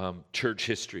church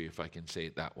history, if I can say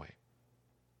it that way.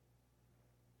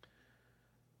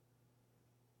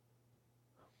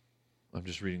 I'm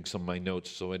just reading some of my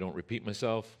notes so I don't repeat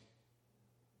myself.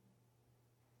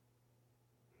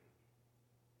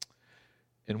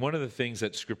 And one of the things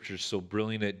that Scripture is so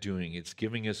brilliant at doing, it's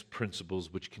giving us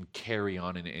principles which can carry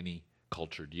on in any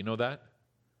culture. Do you know that?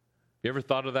 You ever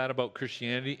thought of that about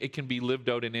Christianity? It can be lived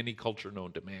out in any culture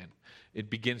known to man. It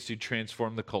begins to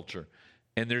transform the culture.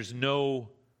 And there's no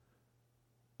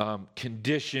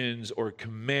conditions or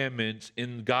commandments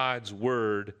in God's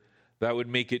word that would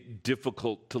make it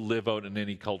difficult to live out in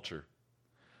any culture.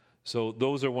 So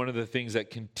those are one of the things that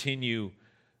continue.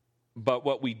 But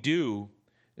what we do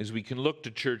is we can look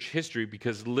to church history,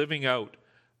 because living out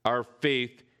our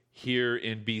faith here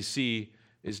in BC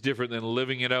is different than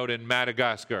living it out in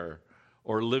Madagascar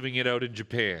or living it out in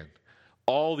Japan.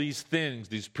 All these things,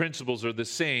 these principles are the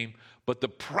same, but the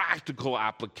practical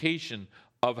application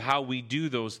of how we do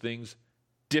those things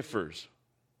differs.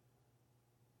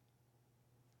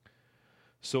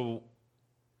 So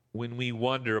when we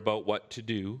wonder about what to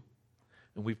do,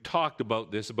 and we've talked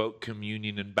about this, about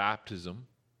communion and baptism,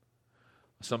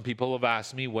 some people have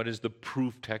asked me, what is the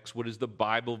proof text? What is the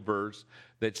Bible verse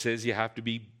that says you have to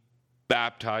be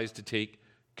baptized to take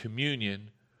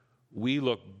communion? We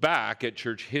look back at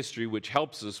church history, which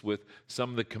helps us with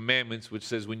some of the commandments, which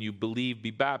says when you believe,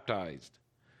 be baptized.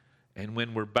 And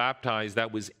when we're baptized,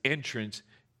 that was entrance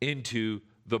into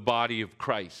the body of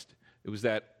Christ. It was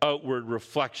that outward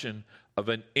reflection of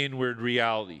an inward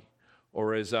reality.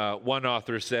 Or as one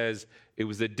author says, it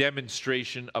was a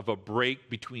demonstration of a break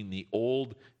between the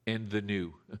old and the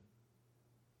new.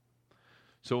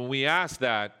 So when we ask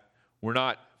that, we're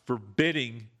not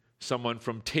forbidding someone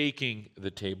from taking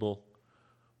the table.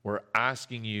 We're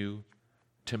asking you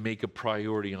to make a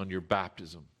priority on your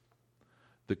baptism.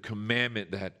 The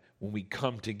commandment that when we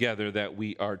come together, that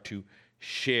we are to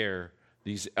share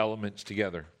these elements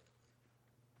together.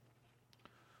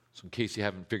 So in case you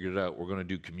haven't figured it out, we're going to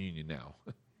do communion now.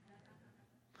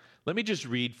 Let me just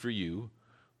read for you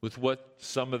with what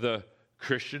some of the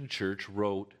Christian church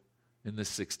wrote in the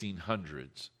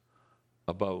 1600s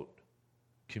about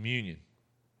communion.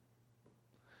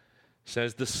 It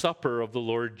says, the supper of the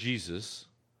Lord Jesus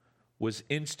was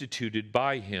instituted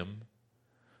by him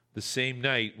the same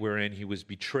night wherein he was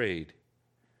betrayed,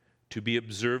 to be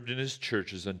observed in his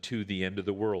churches unto the end of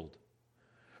the world,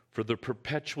 for the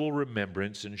perpetual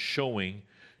remembrance and showing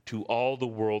to all the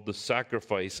world the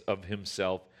sacrifice of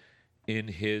himself in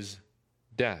his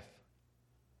death.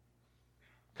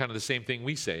 Kind of the same thing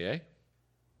we say, eh?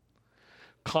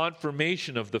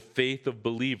 Confirmation of the faith of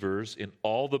believers in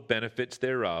all the benefits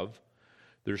thereof,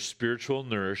 their spiritual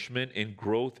nourishment and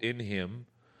growth in him,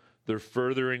 their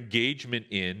further engagement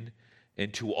in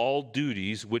and to all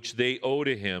duties which they owe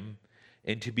to him,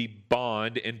 and to be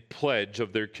bond and pledge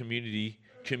of their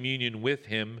communion with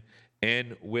him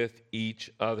and with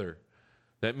each other.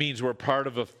 That means we're part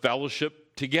of a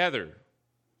fellowship together.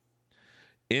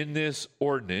 In this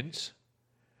ordinance,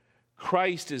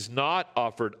 Christ is not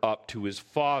offered up to his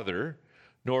Father,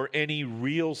 nor any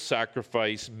real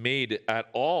sacrifice made at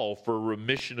all for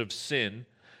remission of sin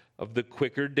of the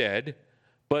quick or dead,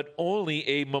 but only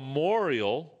a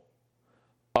memorial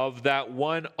of that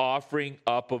one offering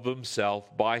up of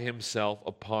himself by himself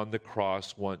upon the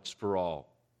cross once for all.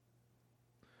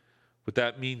 What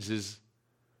that means is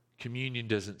communion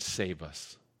doesn't save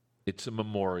us. It's a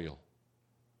memorial.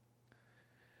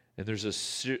 And there's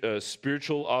a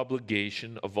spiritual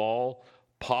obligation of all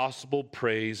possible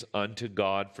praise unto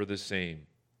God for the same.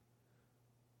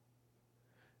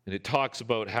 And it talks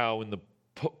about how in the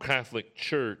Catholic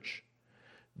Church,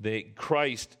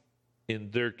 Christ in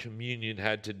their communion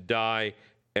had to die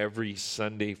every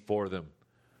Sunday for them.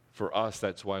 For us,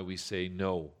 that's why we say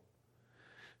no.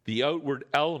 The outward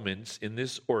elements in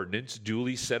this ordinance,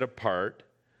 duly set apart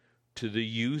to the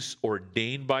use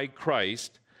ordained by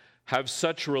Christ, have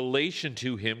such relation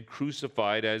to him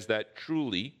crucified as that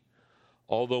truly,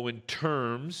 although in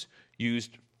terms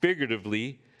used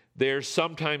figuratively, they are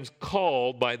sometimes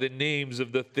called by the names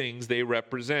of the things they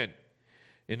represent.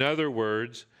 In other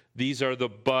words, these are the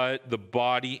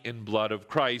body and blood of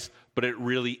Christ, but it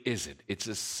really isn't. It's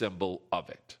a symbol of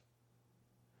it.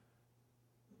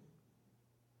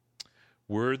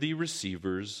 Worthy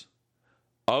receivers,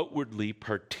 outwardly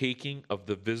partaking of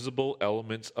the visible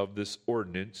elements of this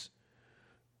ordinance,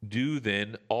 do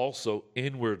then also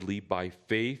inwardly by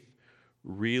faith,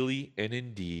 really and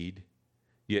indeed,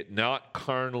 yet not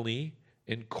carnally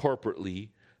and corporately,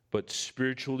 but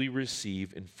spiritually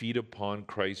receive and feed upon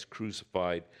Christ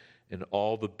crucified and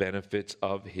all the benefits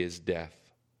of his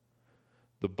death.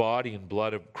 The body and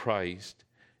blood of Christ,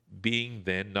 being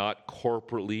then not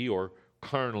corporately or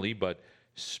carnally, but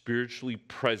spiritually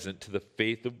present to the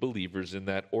faith of believers in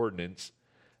that ordinance,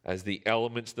 as the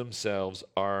elements themselves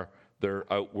are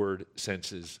their outward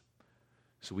senses.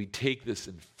 So we take this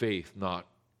in faith, not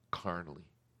carnally.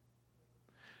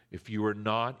 If you are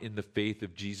not in the faith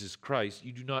of Jesus Christ,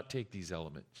 you do not take these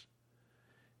elements.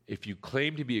 If you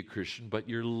claim to be a Christian, but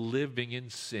you're living in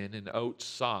sin and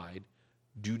outside,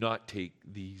 do not take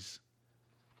these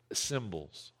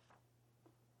symbols.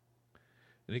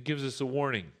 And it gives us a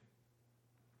warning.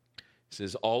 It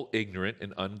says, all ignorant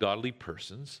and ungodly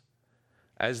persons,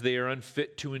 as they are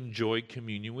unfit to enjoy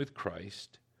communion with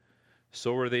Christ,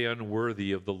 so are they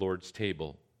unworthy of the Lord's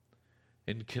table,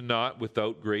 and cannot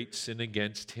without great sin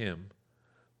against him,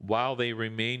 while they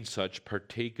remain such,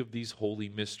 partake of these holy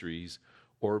mysteries,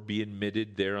 or be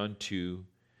admitted thereunto.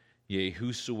 Yea,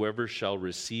 whosoever shall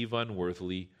receive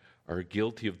unworthily are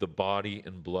guilty of the body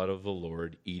and blood of the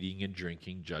Lord, eating and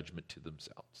drinking judgment to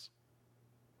themselves.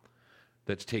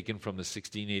 That's taken from the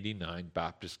 1689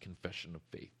 Baptist Confession of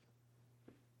Faith.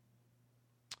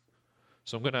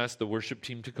 So I'm going to ask the worship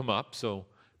team to come up. So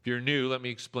if you're new, let me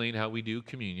explain how we do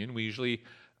communion. We usually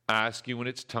ask you when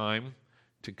it's time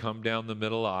to come down the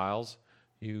middle aisles.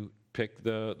 You pick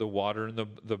the water and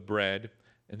the bread,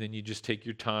 and then you just take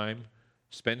your time,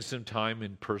 spend some time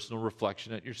in personal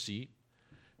reflection at your seat.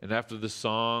 And after the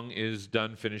song is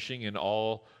done finishing and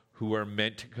all who are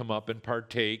meant to come up and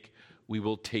partake, we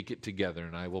will take it together,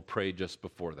 and I will pray just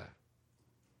before that.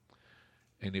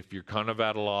 And if you're kind of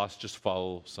at a loss, just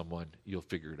follow someone. You'll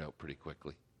figure it out pretty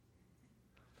quickly.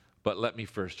 But let me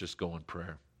first just go in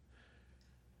prayer.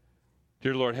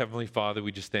 Dear Lord, Heavenly Father,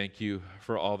 we just thank you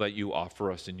for all that you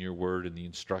offer us in your word and the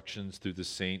instructions through the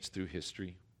saints, through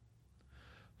history.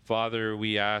 Father,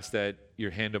 we ask that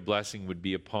your hand of blessing would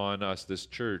be upon us, this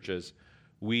church, as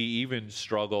we even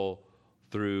struggle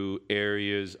through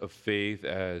areas of faith,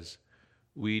 as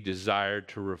we desire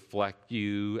to reflect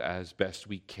you as best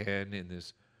we can in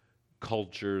this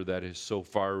culture that is so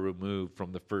far removed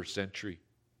from the first century.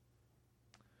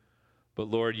 But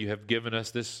Lord, you have given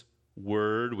us this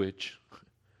word which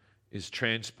is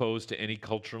transposed to any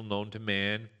culture known to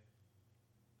man.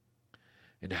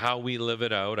 And how we live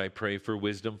it out, I pray for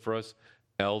wisdom for us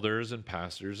elders and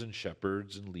pastors and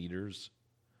shepherds and leaders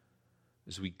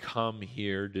as we come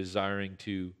here desiring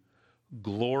to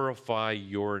glorify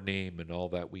your name in all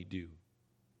that we do.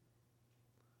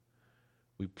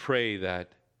 We pray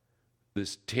that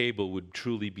this table would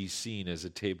truly be seen as a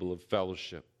table of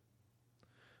fellowship,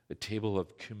 a table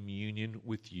of communion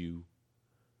with you,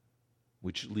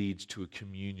 which leads to a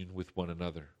communion with one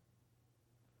another.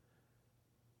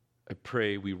 I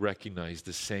pray we recognize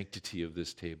the sanctity of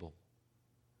this table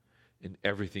and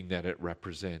everything that it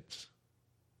represents.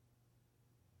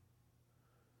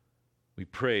 We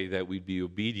pray that we'd be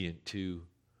obedient to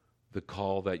the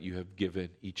call that you have given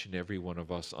each and every one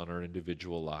of us on our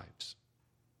individual lives.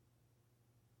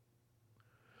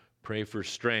 Pray for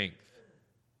strength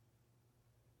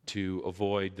to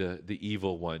avoid the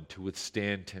evil one, to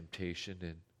withstand temptation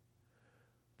and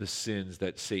the sins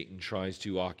that Satan tries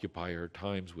to occupy our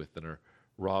times with and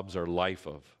robs our life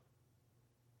of.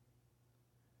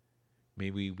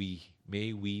 May we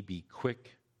be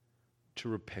quick to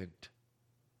repent.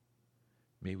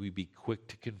 May we be quick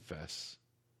to confess.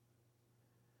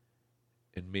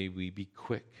 And may we be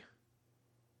quick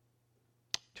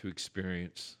to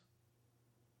experience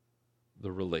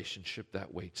the relationship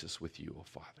that waits us with you, O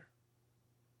Father.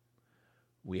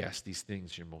 We ask these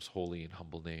things in your most holy and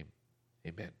humble name.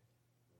 Amen.